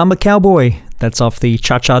Look, I'm a Cowboy. That's off the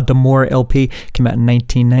Cha Damore LP. Came out in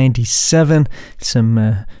 1997.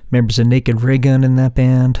 Some members of Naked Ray Gun in that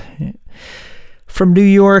band. From New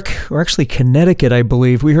York, or actually Connecticut, I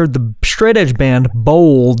believe, we heard the straight edge band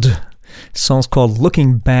Bold. Song's called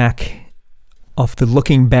Looking Back, off the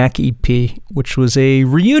Looking Back EP, which was a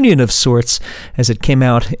reunion of sorts as it came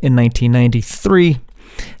out in 1993. I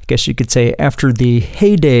guess you could say after the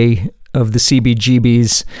heyday of the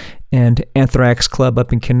CBGBs and Anthrax Club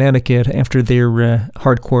up in Connecticut after their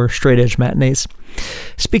hardcore straight edge matinees.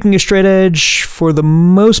 Speaking of straight edge, for the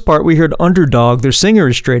most part, we heard Underdog. Their singer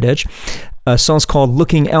is straight edge. A song's called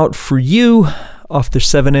Looking Out For You, off their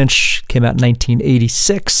 7-inch, came out in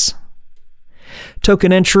 1986.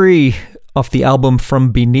 Token Entry, off the album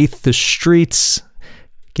From Beneath the Streets,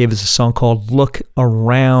 gave us a song called Look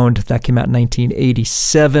Around. That came out in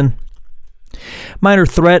 1987. Minor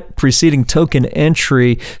Threat, preceding Token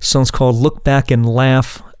Entry, song's called Look Back and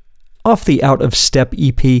Laugh, off the Out of Step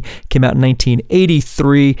EP, came out in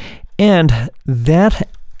 1983, and that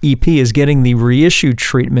EP is getting the reissue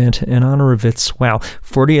treatment in honor of its,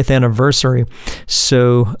 40th anniversary.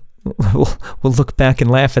 So we'll look back and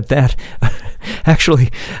laugh at that. Actually,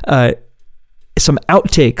 some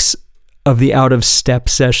outtakes of the Out of Step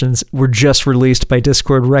sessions were just released by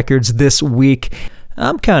Discord Records this week.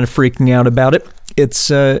 I'm kind of freaking out about it. It's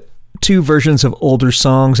two versions of older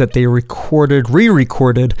songs that they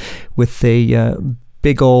re-recorded with a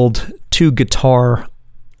big old 2-guitar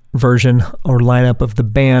version or lineup of the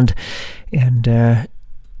band, and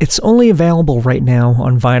it's only available right now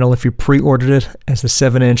on vinyl if you pre-ordered it as the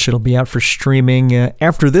 7-inch. It'll be out for streaming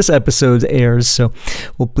after this episode airs, so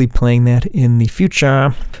we'll be playing that in the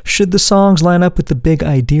future. Should the songs line up with the big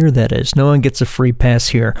idea, that is. No one gets a free pass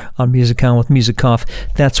here on Music On with Music Off.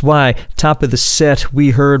 That's why top of the set we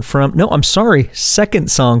heard from... second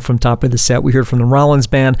song from top of the set we heard from the Rollins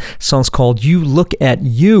Band. The song's called You Look At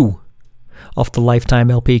You, off the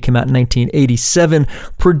Lifetime LP, came out in 1987,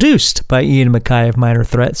 produced by Ian MacKay of Minor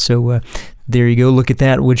Threat. So there you go, look at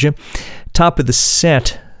that, would you? Top of the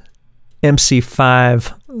set,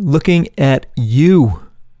 MC5, Looking At You,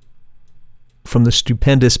 from the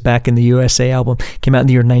stupendous Back in the USA album, came out in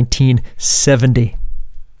the year 1970.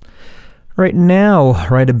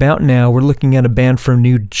 Right about now, we're looking at a band from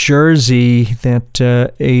New Jersey that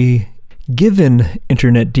a given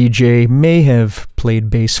internet DJ may have played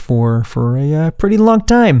bass for a pretty long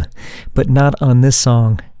time, but not on this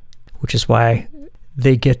song, which is why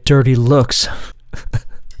they get dirty looks.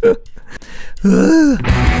 I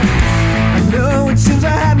know it seems I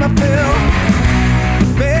had my fill,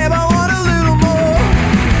 babe, I want a little more.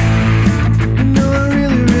 I know I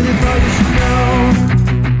really, really thought you should know.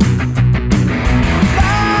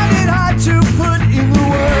 Find it hard to put in the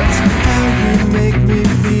words how you make me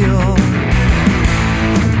feel.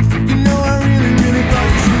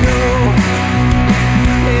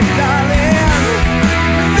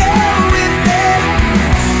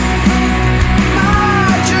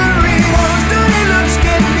 Marjorie, those dirty looks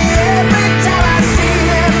get me every time I see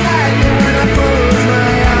them. Like when I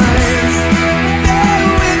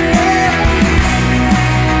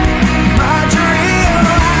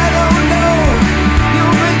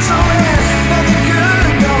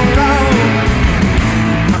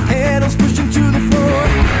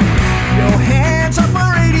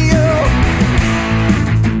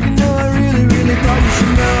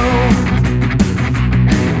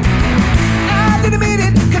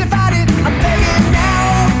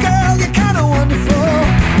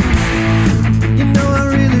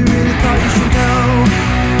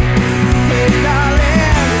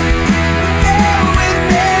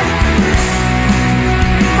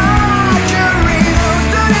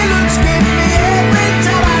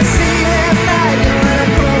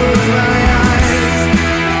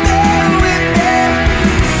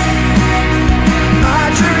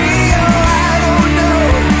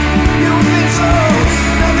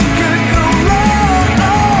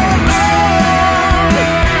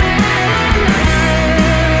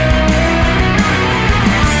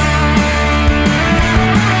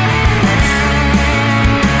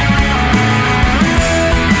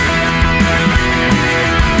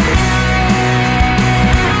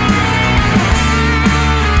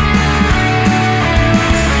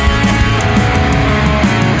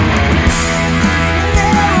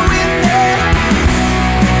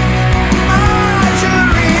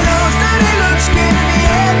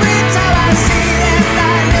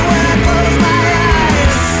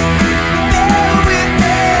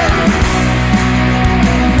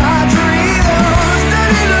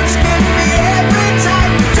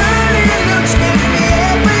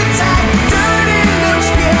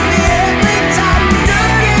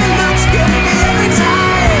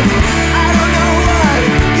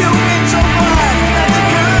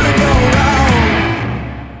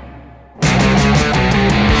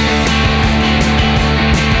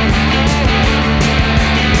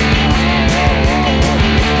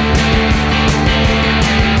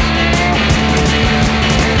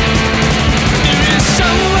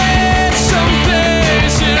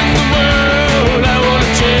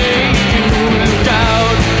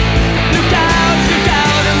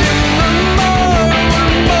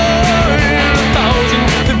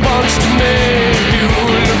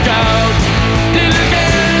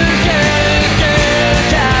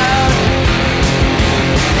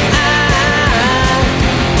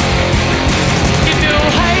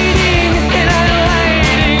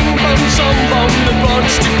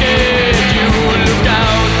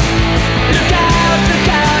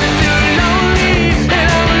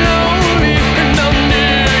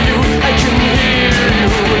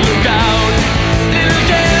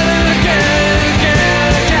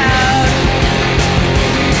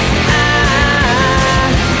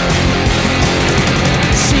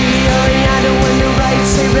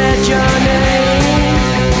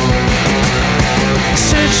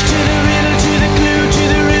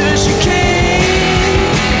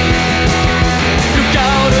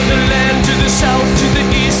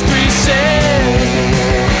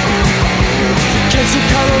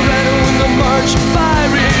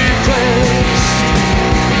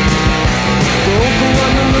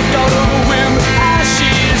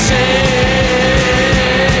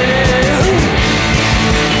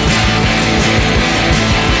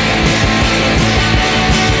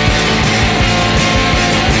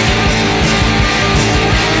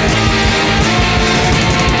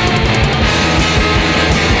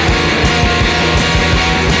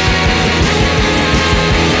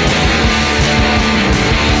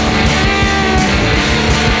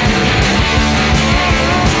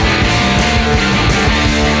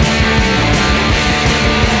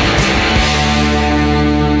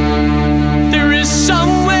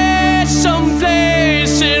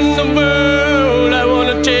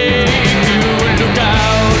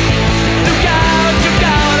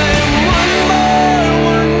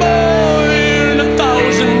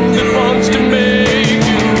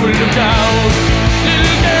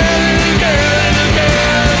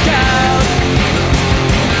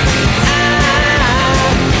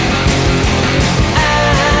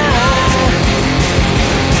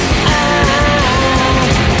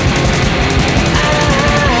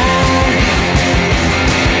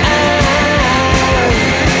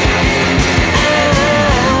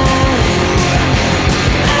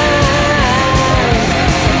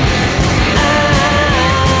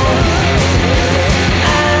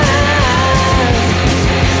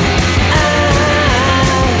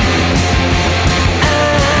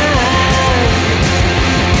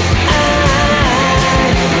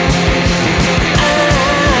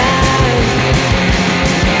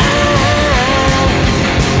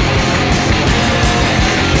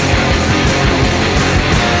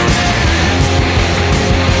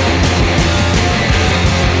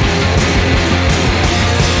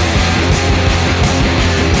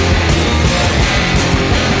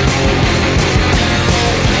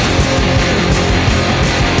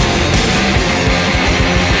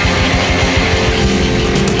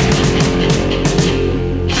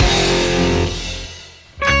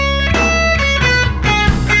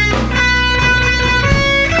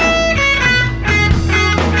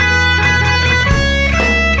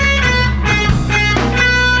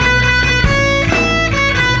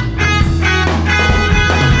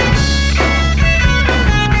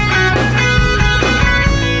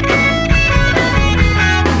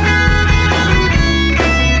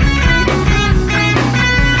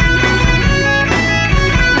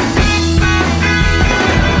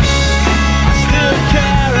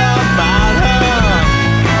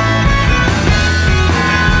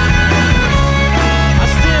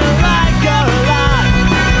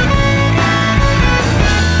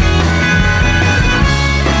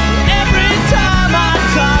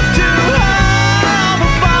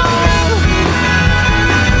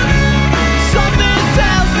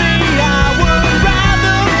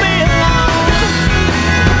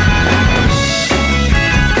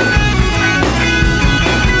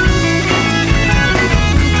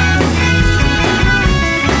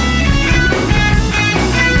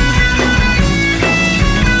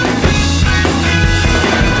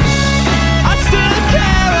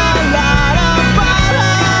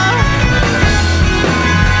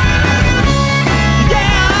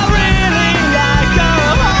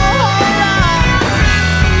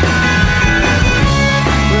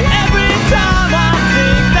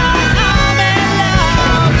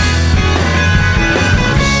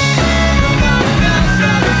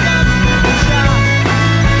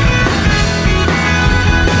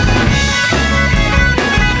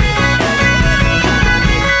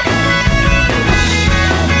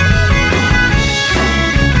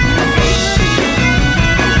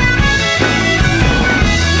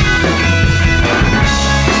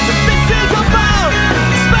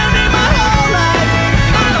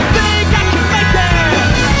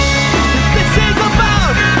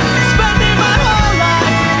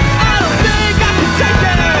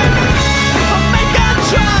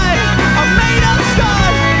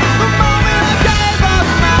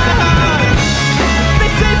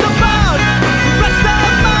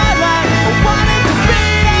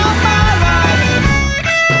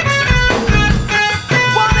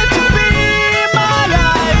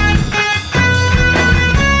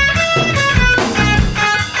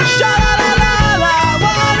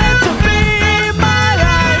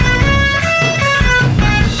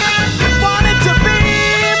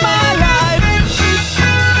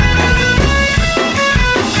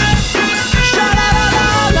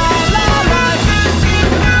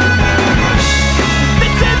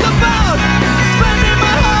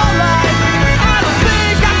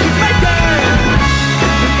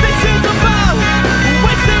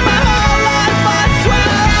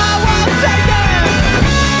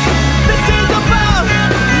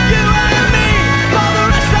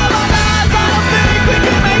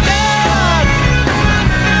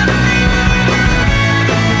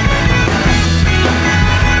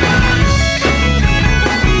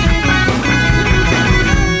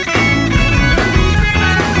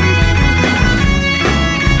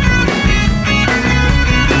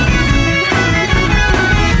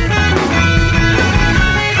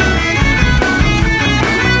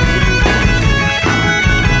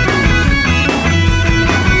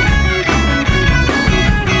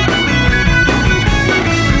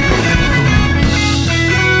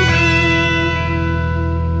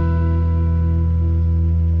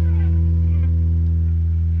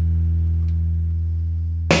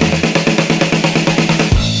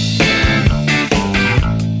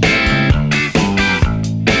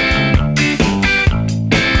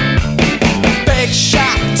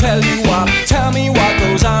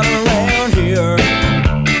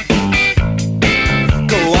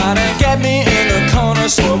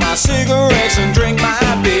smoke my cigarettes and drink my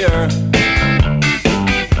beer.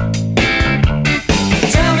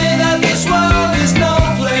 Tell me that this world is no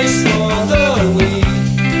place for the weak.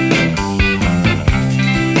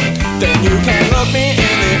 Then you can look me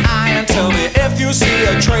in the eye and tell me if you see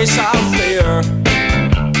a trace of fear.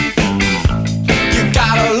 You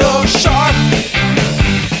gotta look sharp.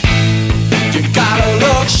 You gotta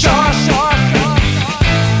look sharp, sharp, sharp.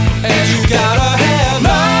 And you gotta have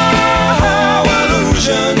no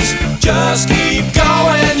illusions. Just keep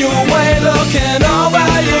going your way, looking over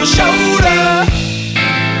your shoulder.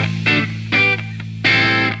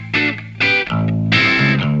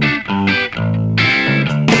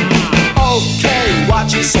 Okay,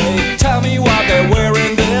 what you say? Tell me what they're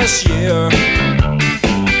wearing this year.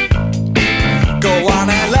 Go on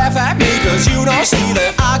and laugh at me, cause you don't see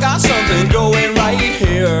that I got something going right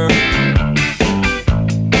here.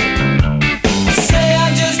 Say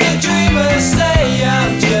I'm just a dreamer, say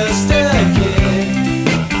I'm just a kid.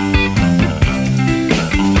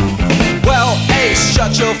 Well, Ace,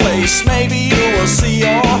 shut your face, maybe you will see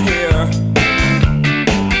or hear.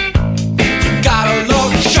 You gotta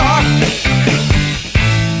look sharp.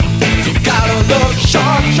 You gotta look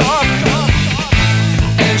sharp, sharp, sharp.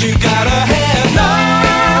 And you gotta have no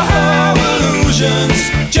illusions.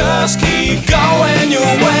 Just keep going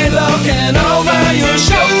your way, looking over your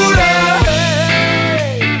shoulder.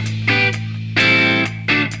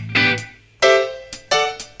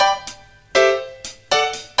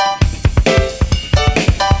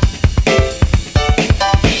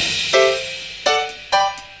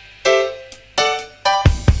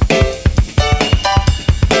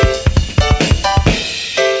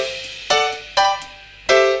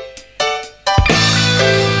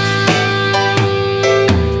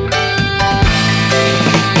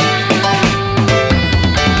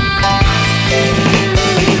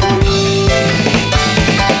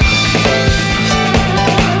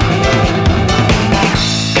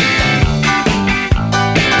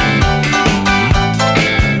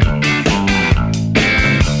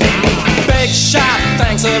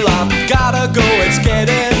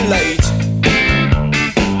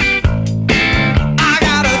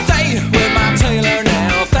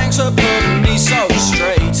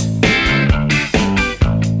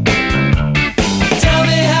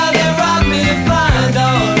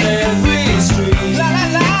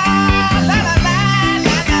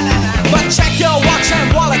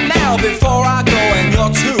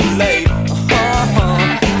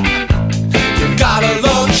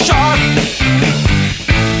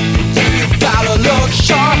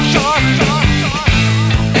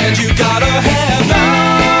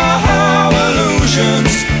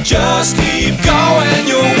 Just keep going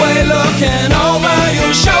your way, looking over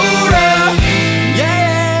your shoulder. Yeah.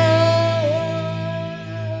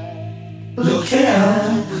 Look here,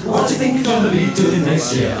 what do you think you're gonna be doing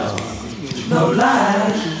next year? No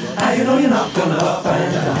lie, and you know you're not gonna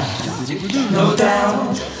find out. No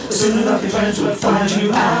doubt, soon enough your friends will find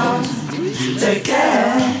you out. Take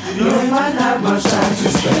care, you know you might not have much time to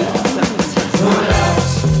spare. No doubt.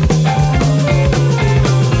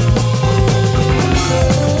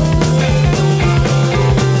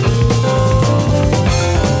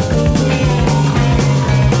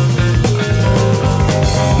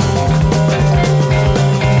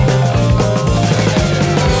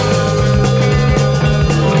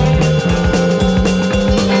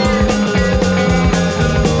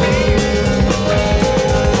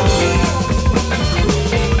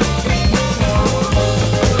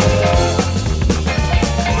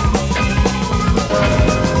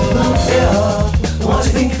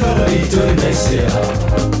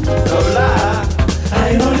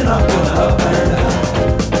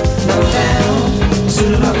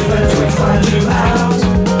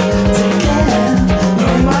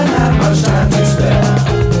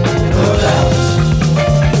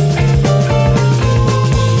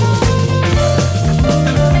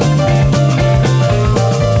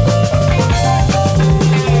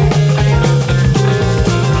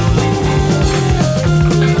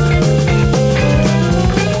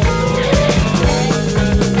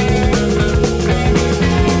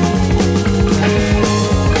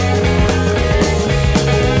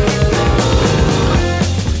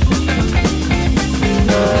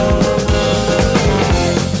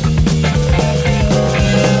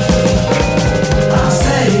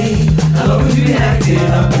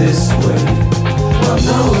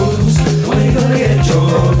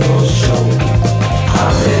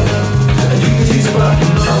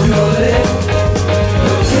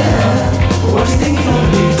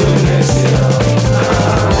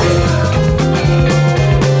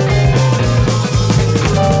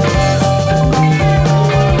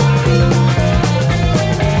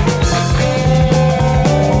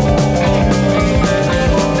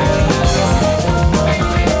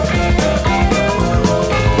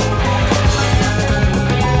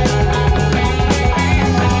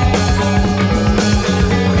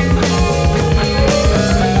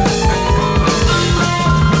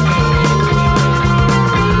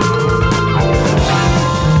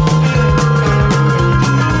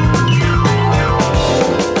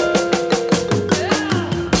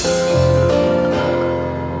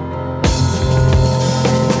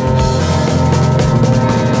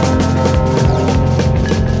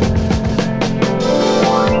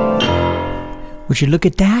 Would you look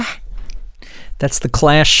at that? That's The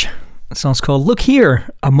Clash. The song's called Look Here,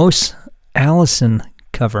 a Mose Allison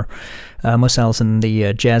cover. Mose Allison,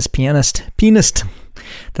 the jazz pianist.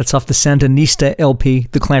 That's off the Sandinista LP.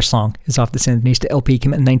 The Clash song is off the Sandinista LP,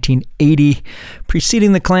 came out in 1980.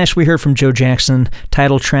 Preceding The Clash, we heard from Joe Jackson,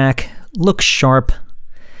 title track, Look Sharp,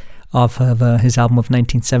 off of his album of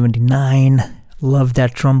 1979. Love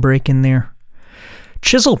that drum break in there.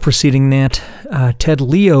 Chisel preceding that, Ted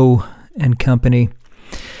Leo and Company.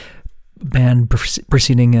 Band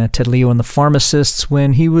preceding Ted Leo and the Pharmacists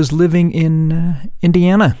when he was living in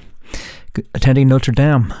Indiana, attending Notre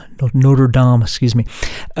Dame, excuse me.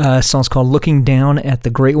 Song's called Looking Down at the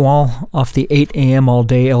Great Wall off the 8 a.m. All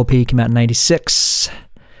Day LP, came out in 96.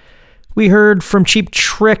 We heard from Cheap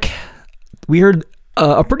Trick. We heard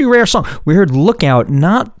a pretty rare song. We heard Lookout,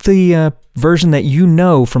 not the version that you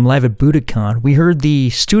know from Live at Budokan. We heard the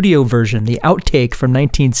studio version, the outtake from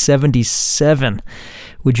 1977.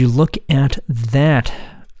 Would you look at that?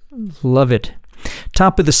 Love it.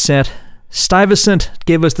 Top of the set, Stuyvesant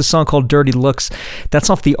gave us the song called Dirty Looks. That's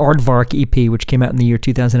off the Aardvark EP, which came out in the year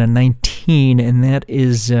 2019, and that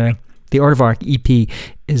is, the Aardvark EP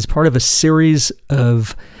is part of a series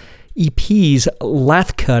of EPs,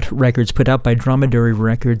 Lathcut records put out by Dromedary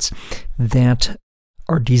Records that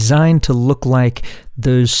are designed to look like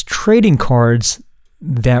those trading cards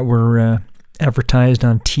that were advertised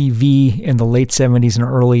on TV in the late 70s and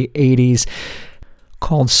early 80s,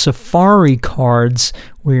 called Safari cards,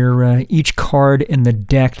 where each card in the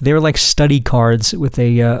deck, they were like study cards with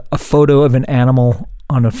a photo of an animal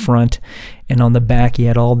on the front, and on the back you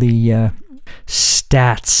had all the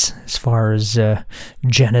stats as far as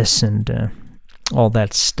genus and all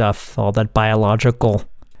that stuff, all that biological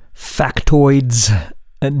factoids,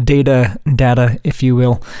 data, if you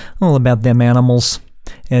will, all about them animals.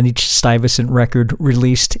 And each Stuyvesant record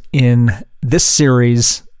released in this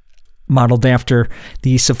series, modeled after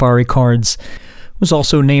the Safari cards, was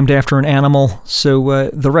also named after an animal. So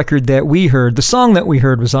the record that we heard, the song that we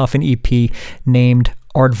heard, was off an EP named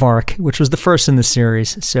Aardvark, which was the first in the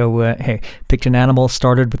series. So, hey, picked an animal,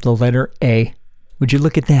 started with the letter A. Would you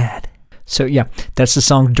look at that? So, yeah, that's the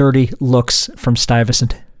song Dirty Looks from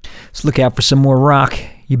Stuyvesant. So look out for some more rock.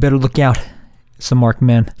 You better look out. Some Mark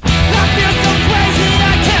Men.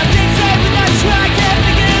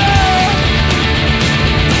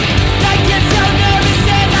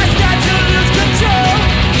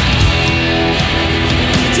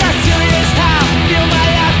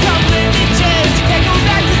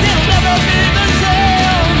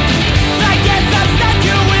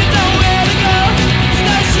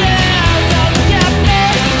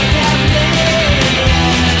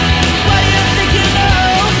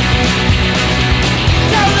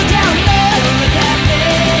 Down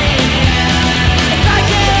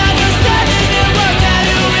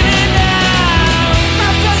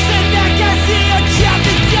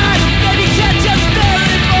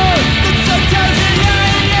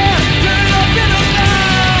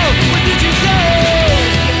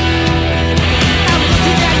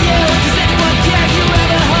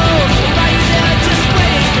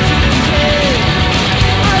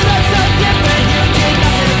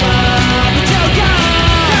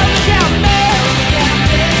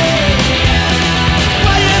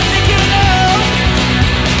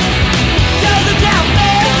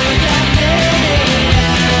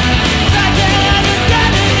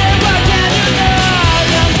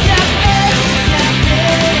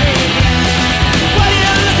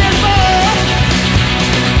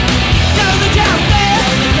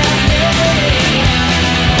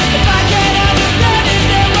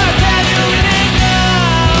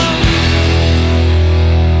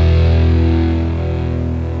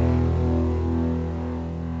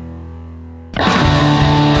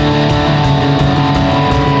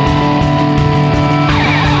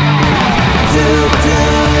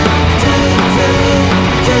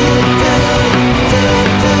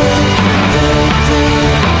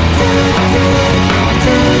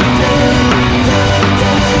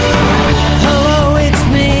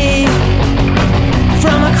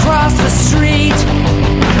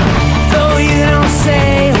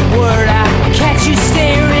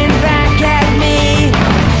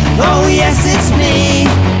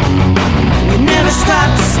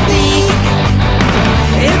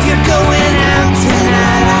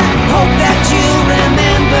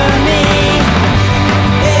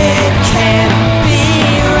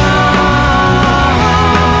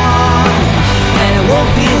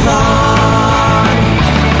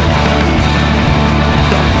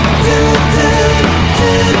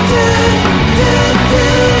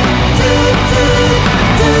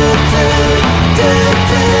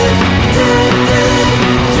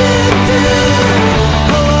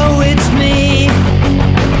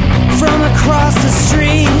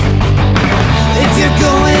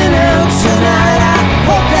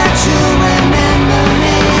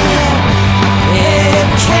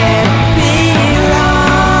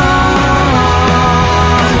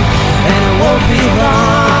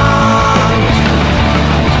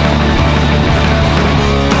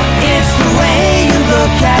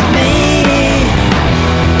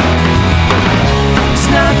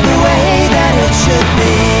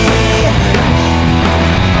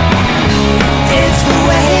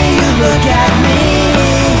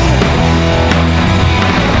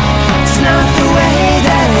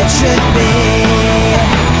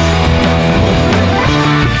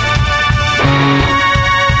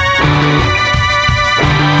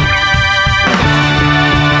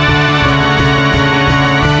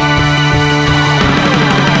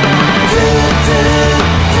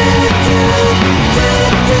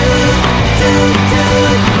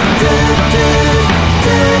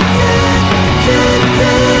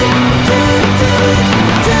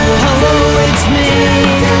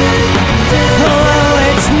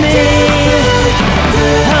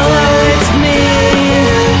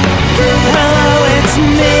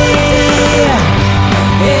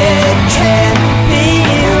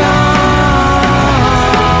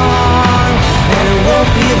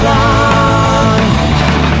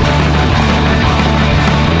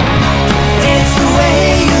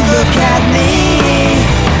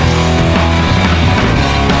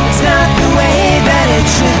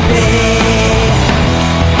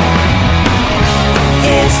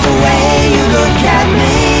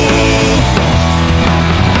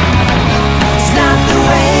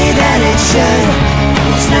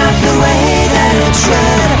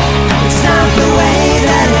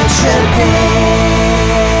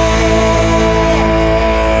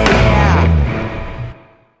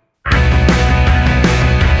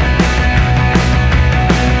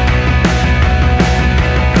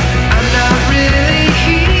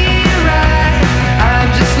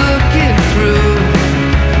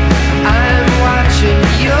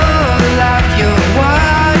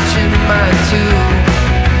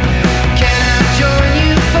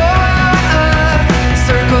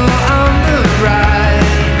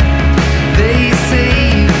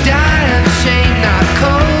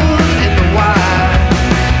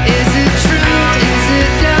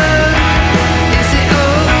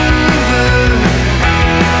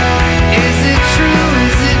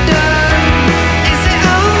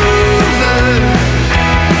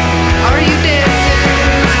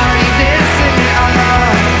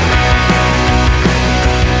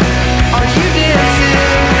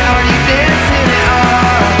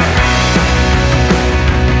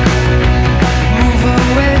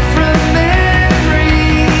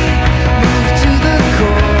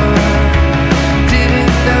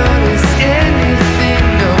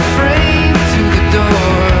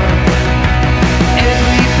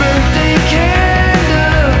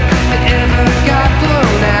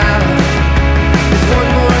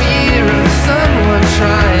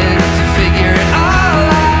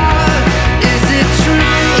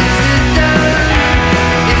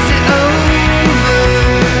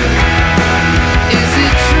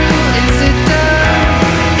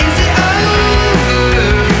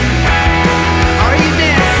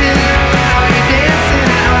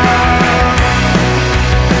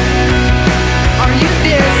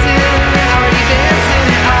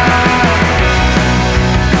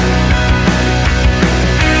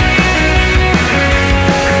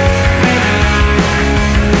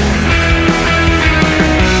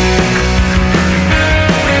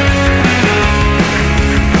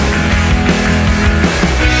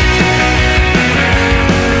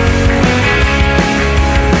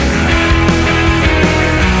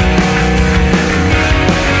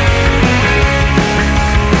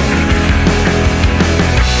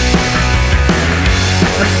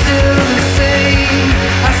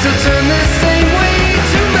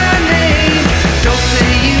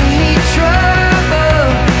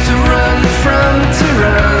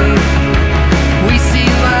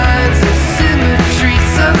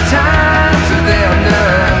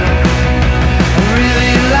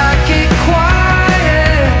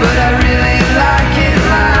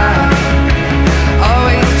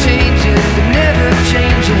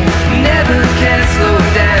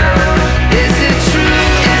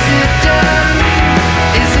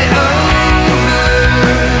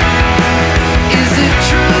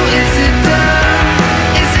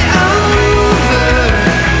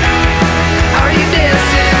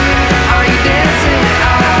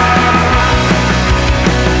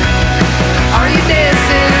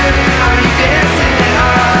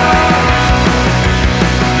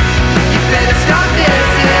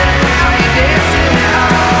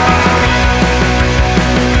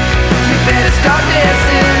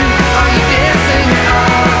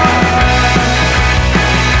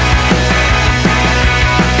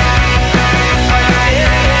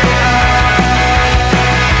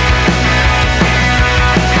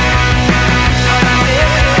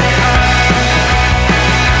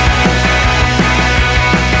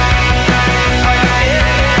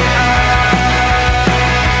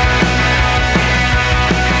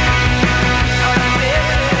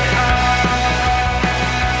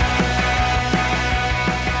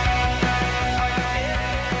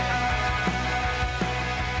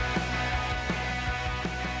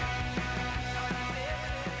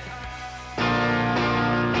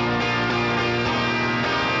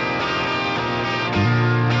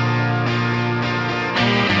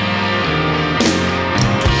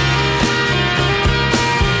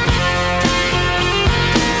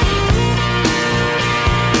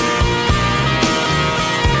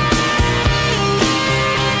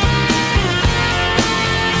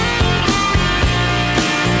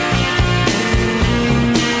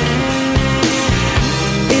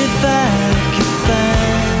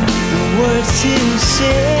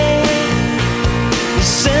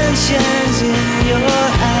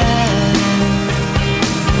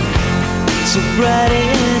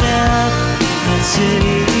brighten up my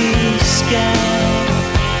city sky.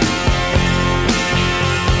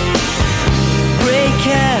 Break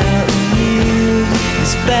out the news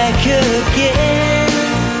is back again.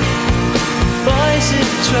 Voices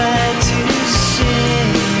try to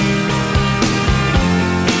sing.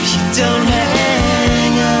 She don't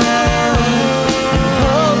hang on.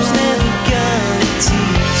 Hope's never gonna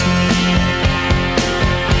teach me.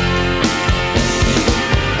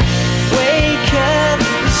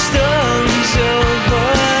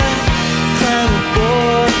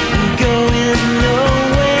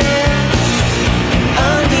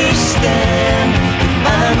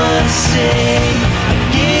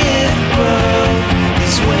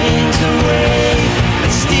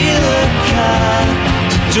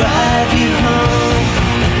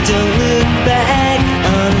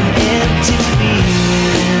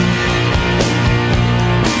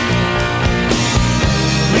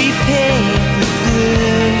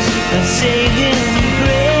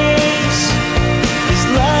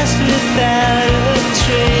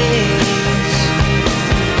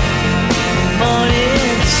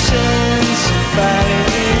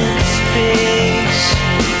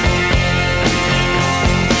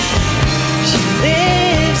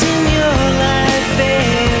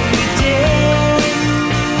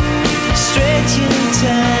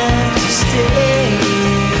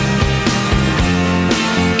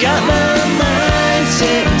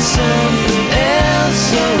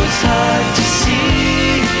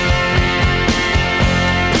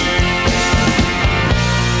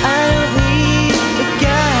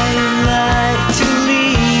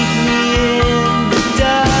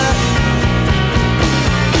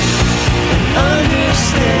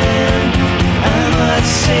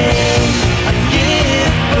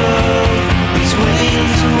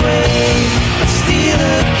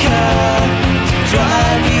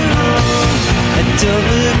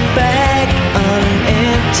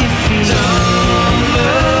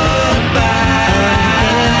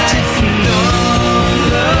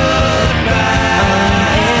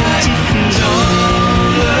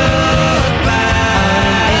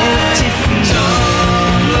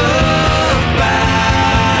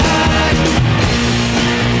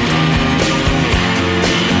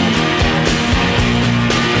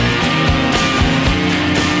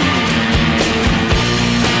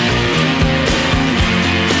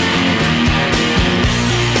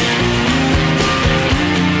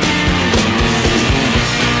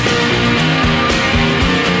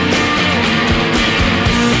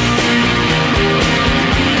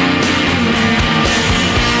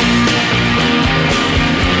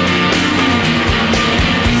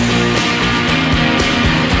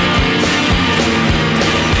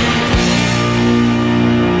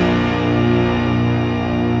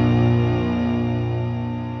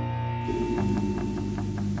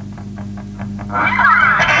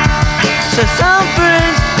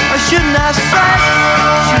 said,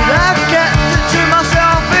 should have kept it to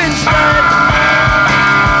myself instead.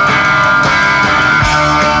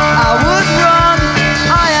 I was wrong,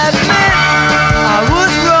 I admit, I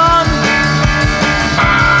was wrong.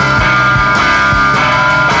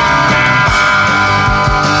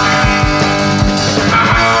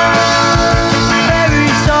 Very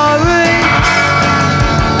sorry,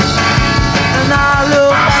 and I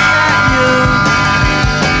look back at you.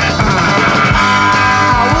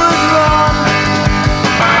 I was wrong,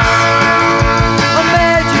 I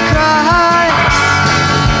made you cry,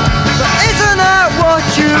 but isn't that what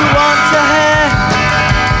you want to hear?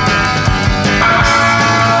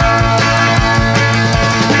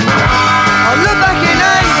 I look back in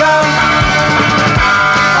anger,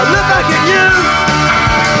 I look back at you.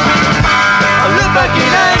 I look back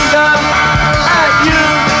in anger at you.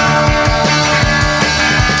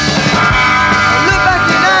 I look back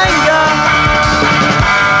in anger,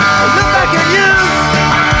 I look back at you.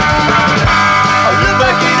 I look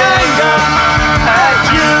back in anger at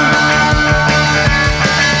you.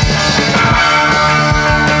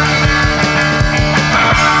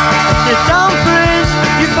 The dumplings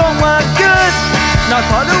you thought weren't good, not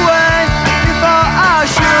by the way you thought I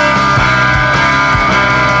should.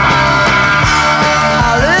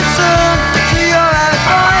 I listened to your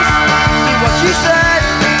advice, did what you said,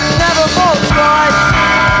 never thought twice.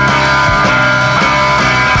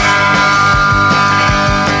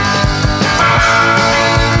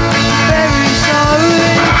 Very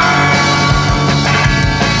sorry,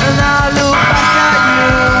 and I look back at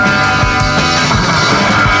you.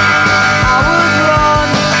 I was wrong,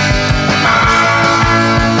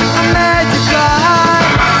 I made you cry.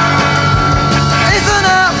 Isn't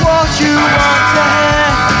that what you want to hear?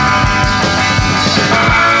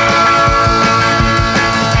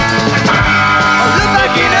 I look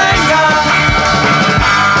back in anger,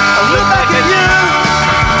 I look back at you.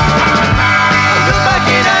 I look back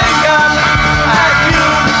in anger at you.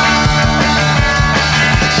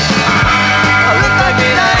 I look back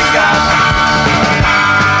in anger,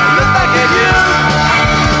 I look back at you.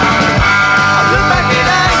 I look back in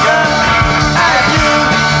anger at you.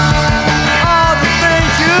 All the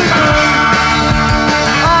things you do,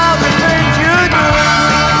 all the things you do,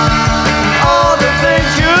 all the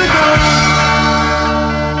things you do.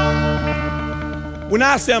 When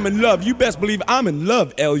I say I'm in love, you best believe I'm in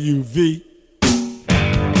love, L-U-V.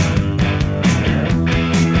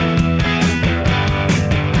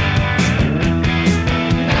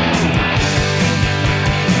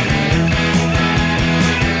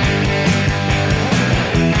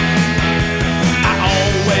 I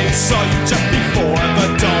always saw you just before the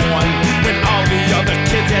dawn, when all the other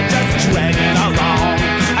kids had just dragging along.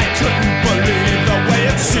 I couldn't believe the way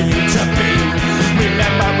it seemed to be,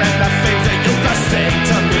 remembering the things that used to say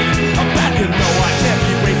to me. I'm back, you know I can't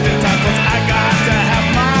be wasting time, 'cause I got to have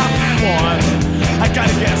my fun. I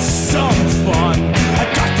gotta get some fun. I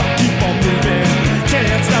got to keep on moving.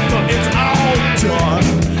 Can't stop till it's all done.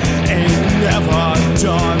 Ain't never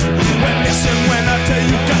done. Well, listen when I tell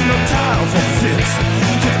you, got no time for fits,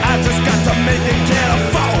 'cause I just got to make it, can't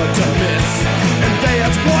afford to miss. And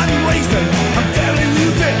there's one reason I'm telling you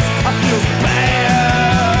this. I feel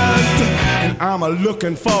bad, and I'm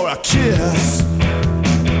looking for a kiss.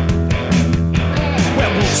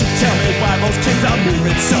 Well, won't you tell me why those kids are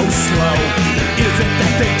moving so slow? Is it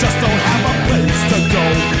that they just don't have a place to go?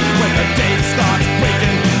 When the day starts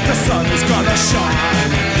breaking, the sun is gonna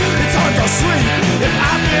shine. It's hard to sleep if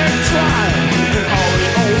I've been crying. And all the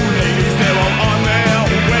old ladies, they're all on their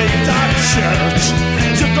way to church.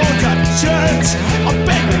 You go to church, I'm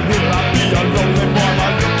begging, will I be a lonely boy? My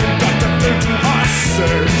looking got to do to our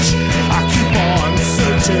search. I keep on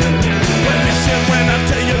searching. Well, listen when I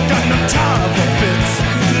tell you, got no time for fits,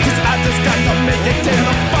 'cause I just got to make it, can't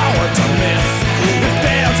afford to miss. If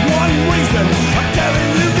there's one reason I'm telling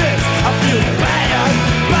you this, I feel bad,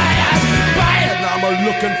 bad, bad. I'm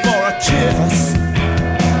looking for a kiss.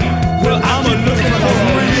 Well, I'm looking for a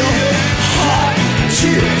real hot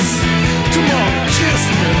kiss. Come on, kiss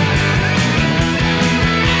me.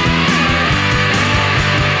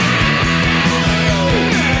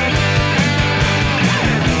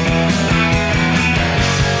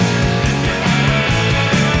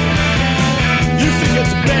 You think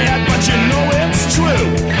it's bad, but you know it's true.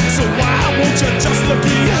 So why won't you just look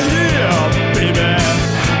here, baby?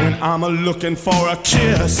 When I'm looking for a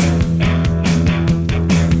kiss.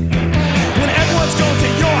 When everyone's going to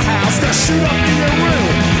your house to shoot up in your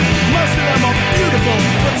room, most of them are beautiful,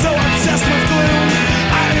 but so obsessed with gloom.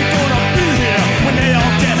 I ain't gonna be here when they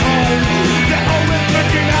all get home. They're only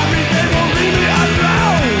looking at me, they won't leave me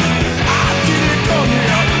alone. I didn't come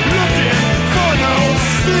here looking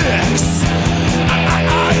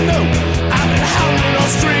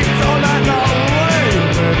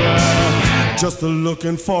just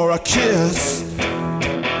looking for a kiss.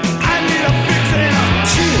 I need a fix and a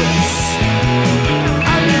kiss.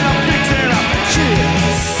 I need a fix and a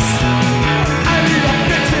kiss. I need a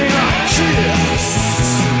fix and a kiss.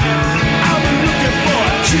 I've been looking for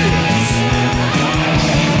a kiss.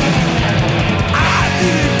 I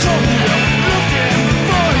didn't come here looking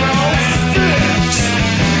for no fix.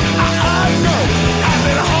 I know I've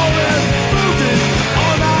been holding, moving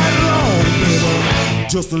all night long, baby.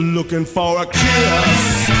 Just looking for a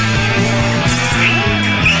kiss.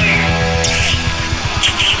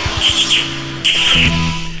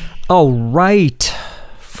 All right,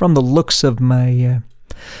 from the looks of my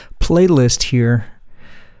playlist here,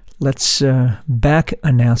 let's back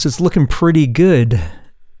announce. It's looking pretty good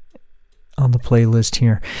on the playlist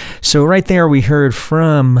here. So right there we heard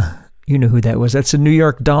from, you know who that was. That's the New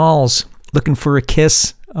York Dolls, Looking for a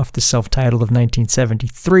Kiss, off the self-titled of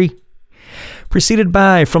 1973. Preceded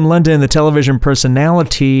by, from London, the Television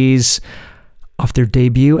Personalities, off their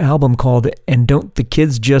debut album called And Don't the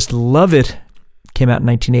Kids Just Love It? Came out in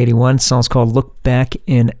 1981. The song's called Look Back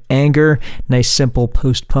in Anger. Nice simple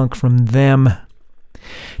post-punk from them.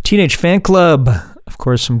 Teenage Fanclub, of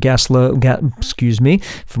course, from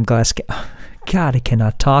from Glasgow. God, I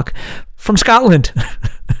cannot talk. From Scotland.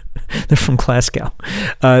 They're from Glasgow.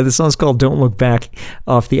 The song's called Don't Look Back,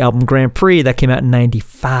 off the album Grand Prix. That came out in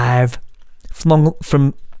 95.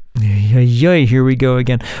 Here we go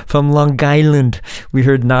again. From Long Island, we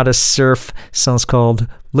heard Not a Surf. Song's called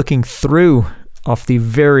Looking Through, off the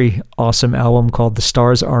very awesome album called The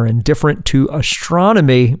Stars Are Indifferent to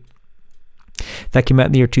Astronomy. That came out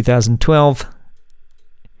in the year 2012.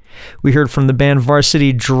 We heard from the band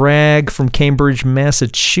Varsity Drag from Cambridge,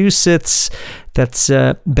 Massachusetts. That's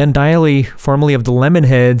Ben Diley, formerly of the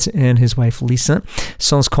Lemonheads, and his wife Lisa. The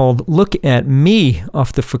song's called Look at Me,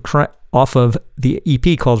 off of the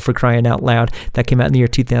EP called For Crying Out Loud. That came out in the year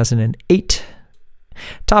 2008.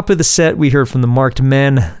 Top of the set, we heard from the Marked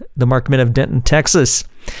Men of Denton, Texas.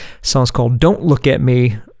 The song's called Don't Look at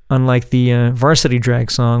Me, unlike the Varsity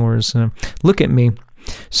Drag song, where it's Look at Me.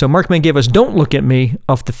 So Marked Men gave us Don't Look at Me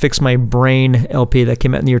off the Fix My Brain LP that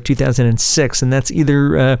came out in the year 2006, and that's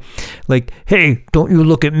either like, hey, don't you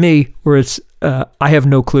look at me, or it's I have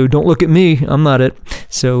no clue, don't look at me, I'm not it.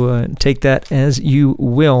 So take that as you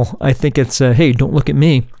will. I think it's hey, don't look at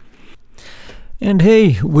me. And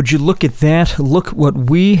hey, would you look at that? Look what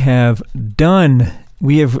we have done.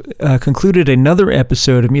 We have concluded another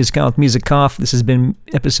episode of Music On with Music Off. This has been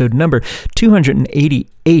episode number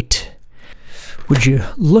 288. Would you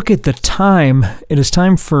look at the time? It is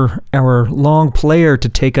time for our long player to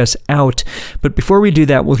take us out. But before we do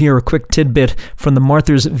that, we'll hear a quick tidbit from the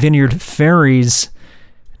Martha's Vineyard Ferries.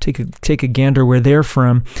 Take a gander where they're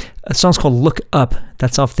from. A song's called Look Up.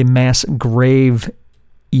 That's off the Mass Grave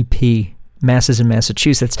EP. Masses in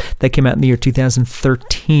Massachusetts. That came out in the year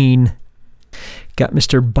 2013. Got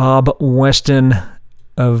Mr. Bob Weston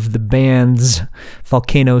of the bands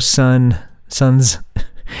Volcano Sons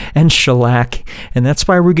and Shellac. And that's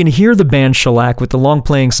why we're going to hear the band Shellac with the long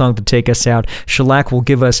playing song to take us out. Shellac will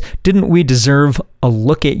give us Didn't We Deserve a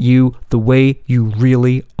Look at You the Way You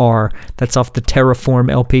Really Are. That's off the Terraform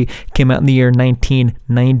LP. Came out in the year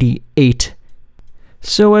 1998.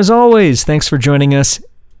 So as always, thanks for joining us.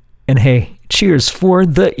 And hey, cheers for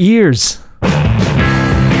the ears.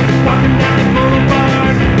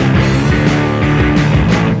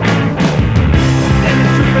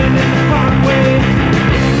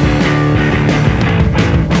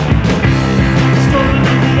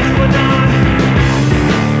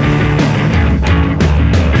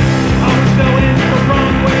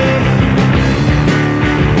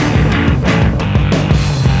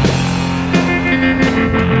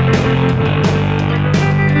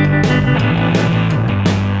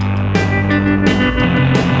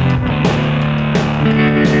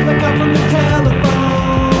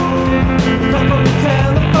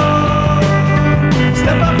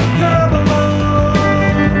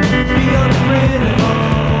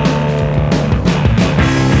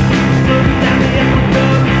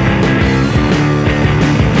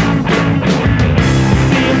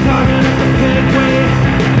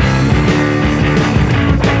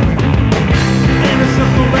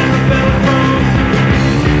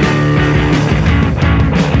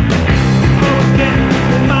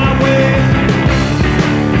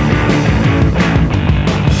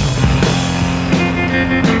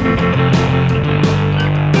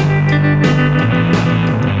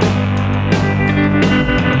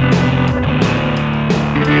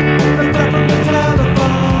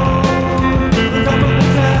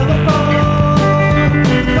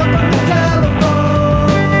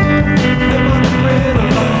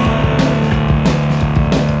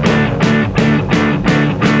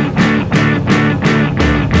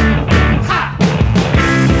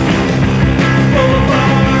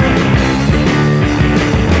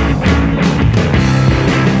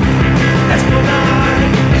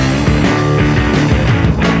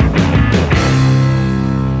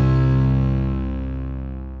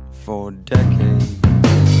 for decades.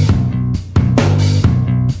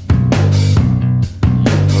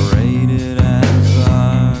 You paraded as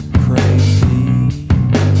a crazy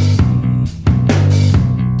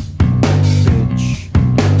bitch.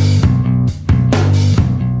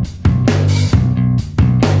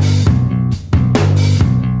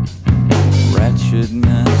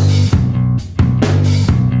 Wretchedness,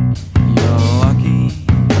 your lucky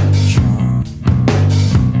charm.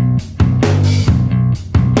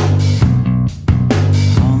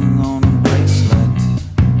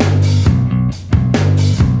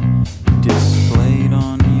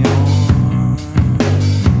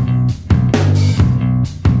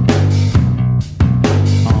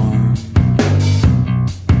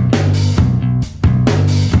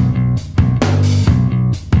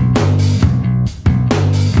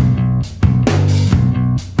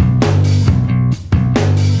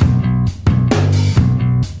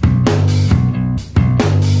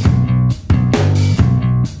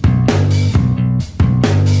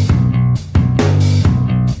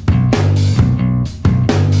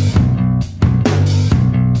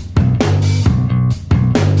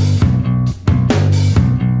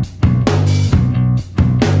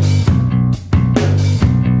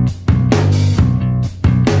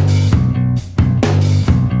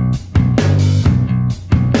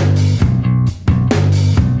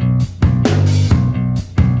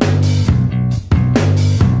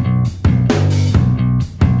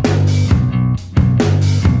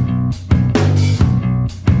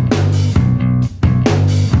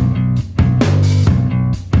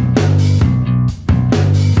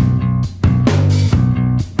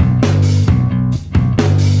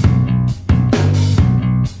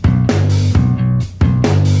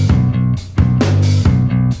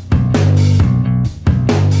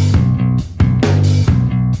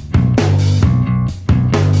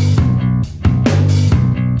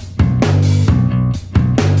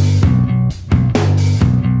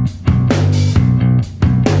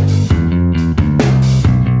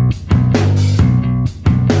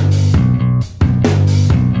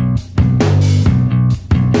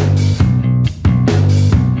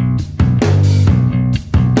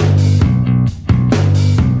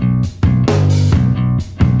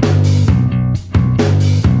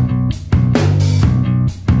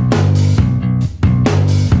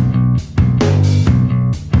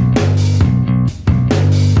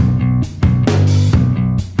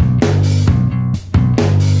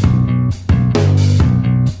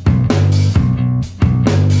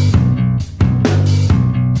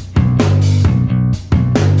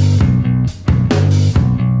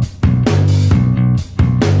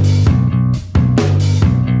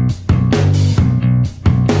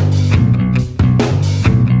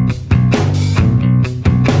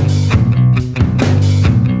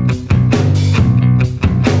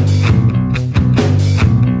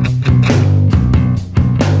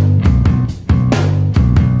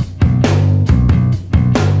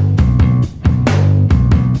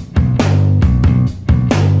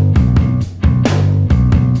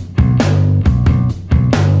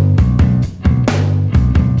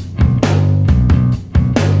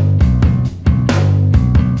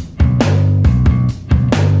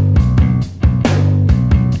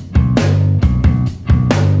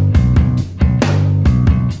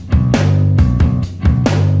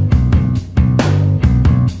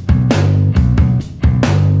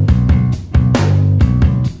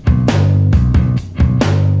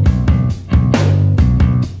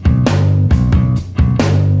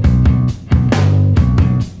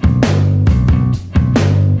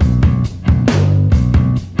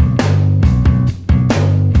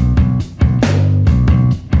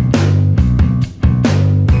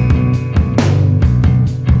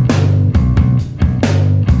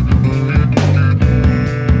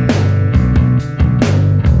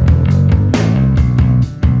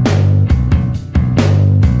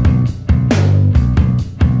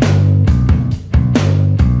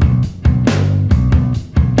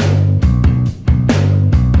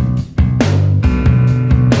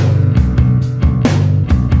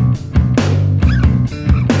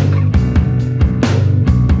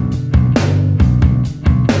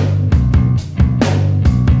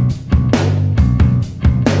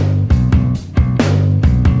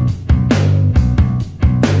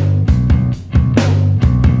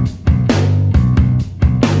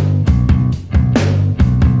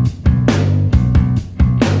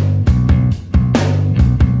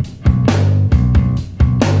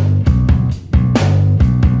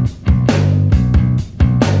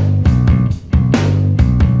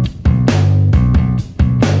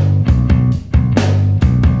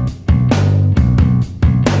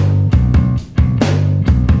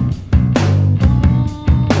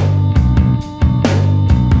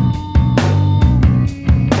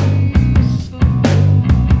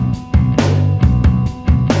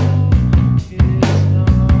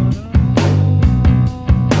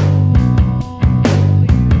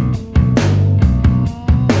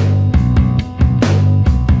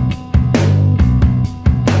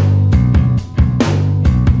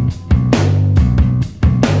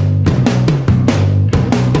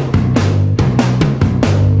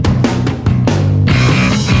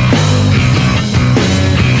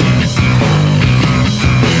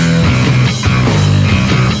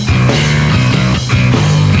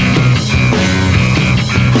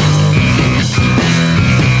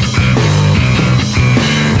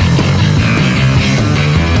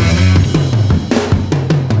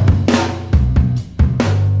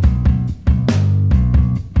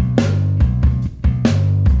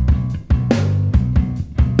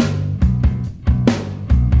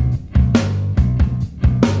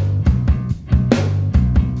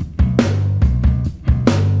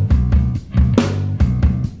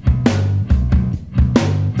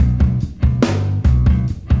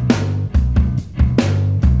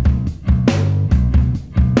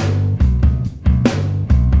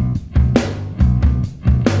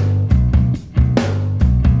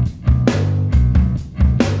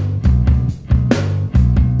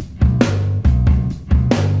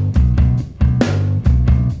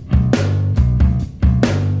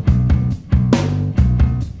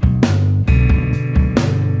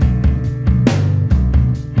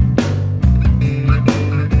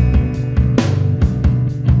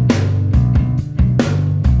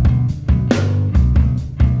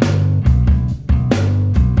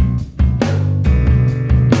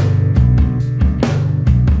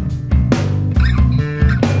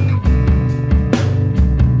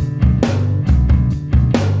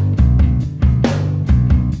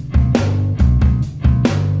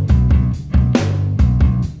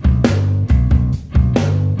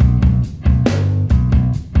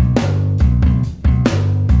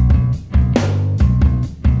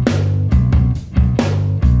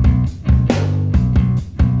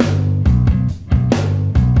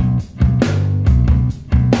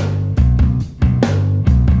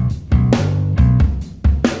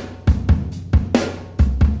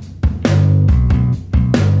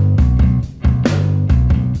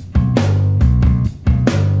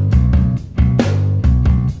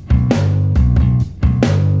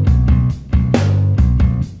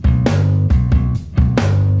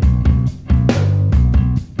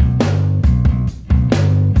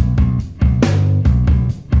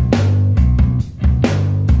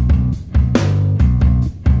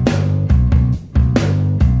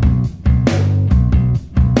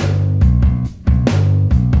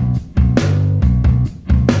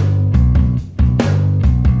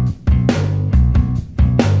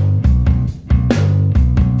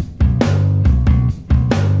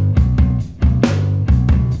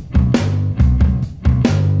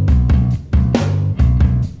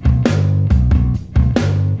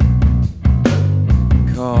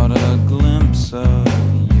 myself.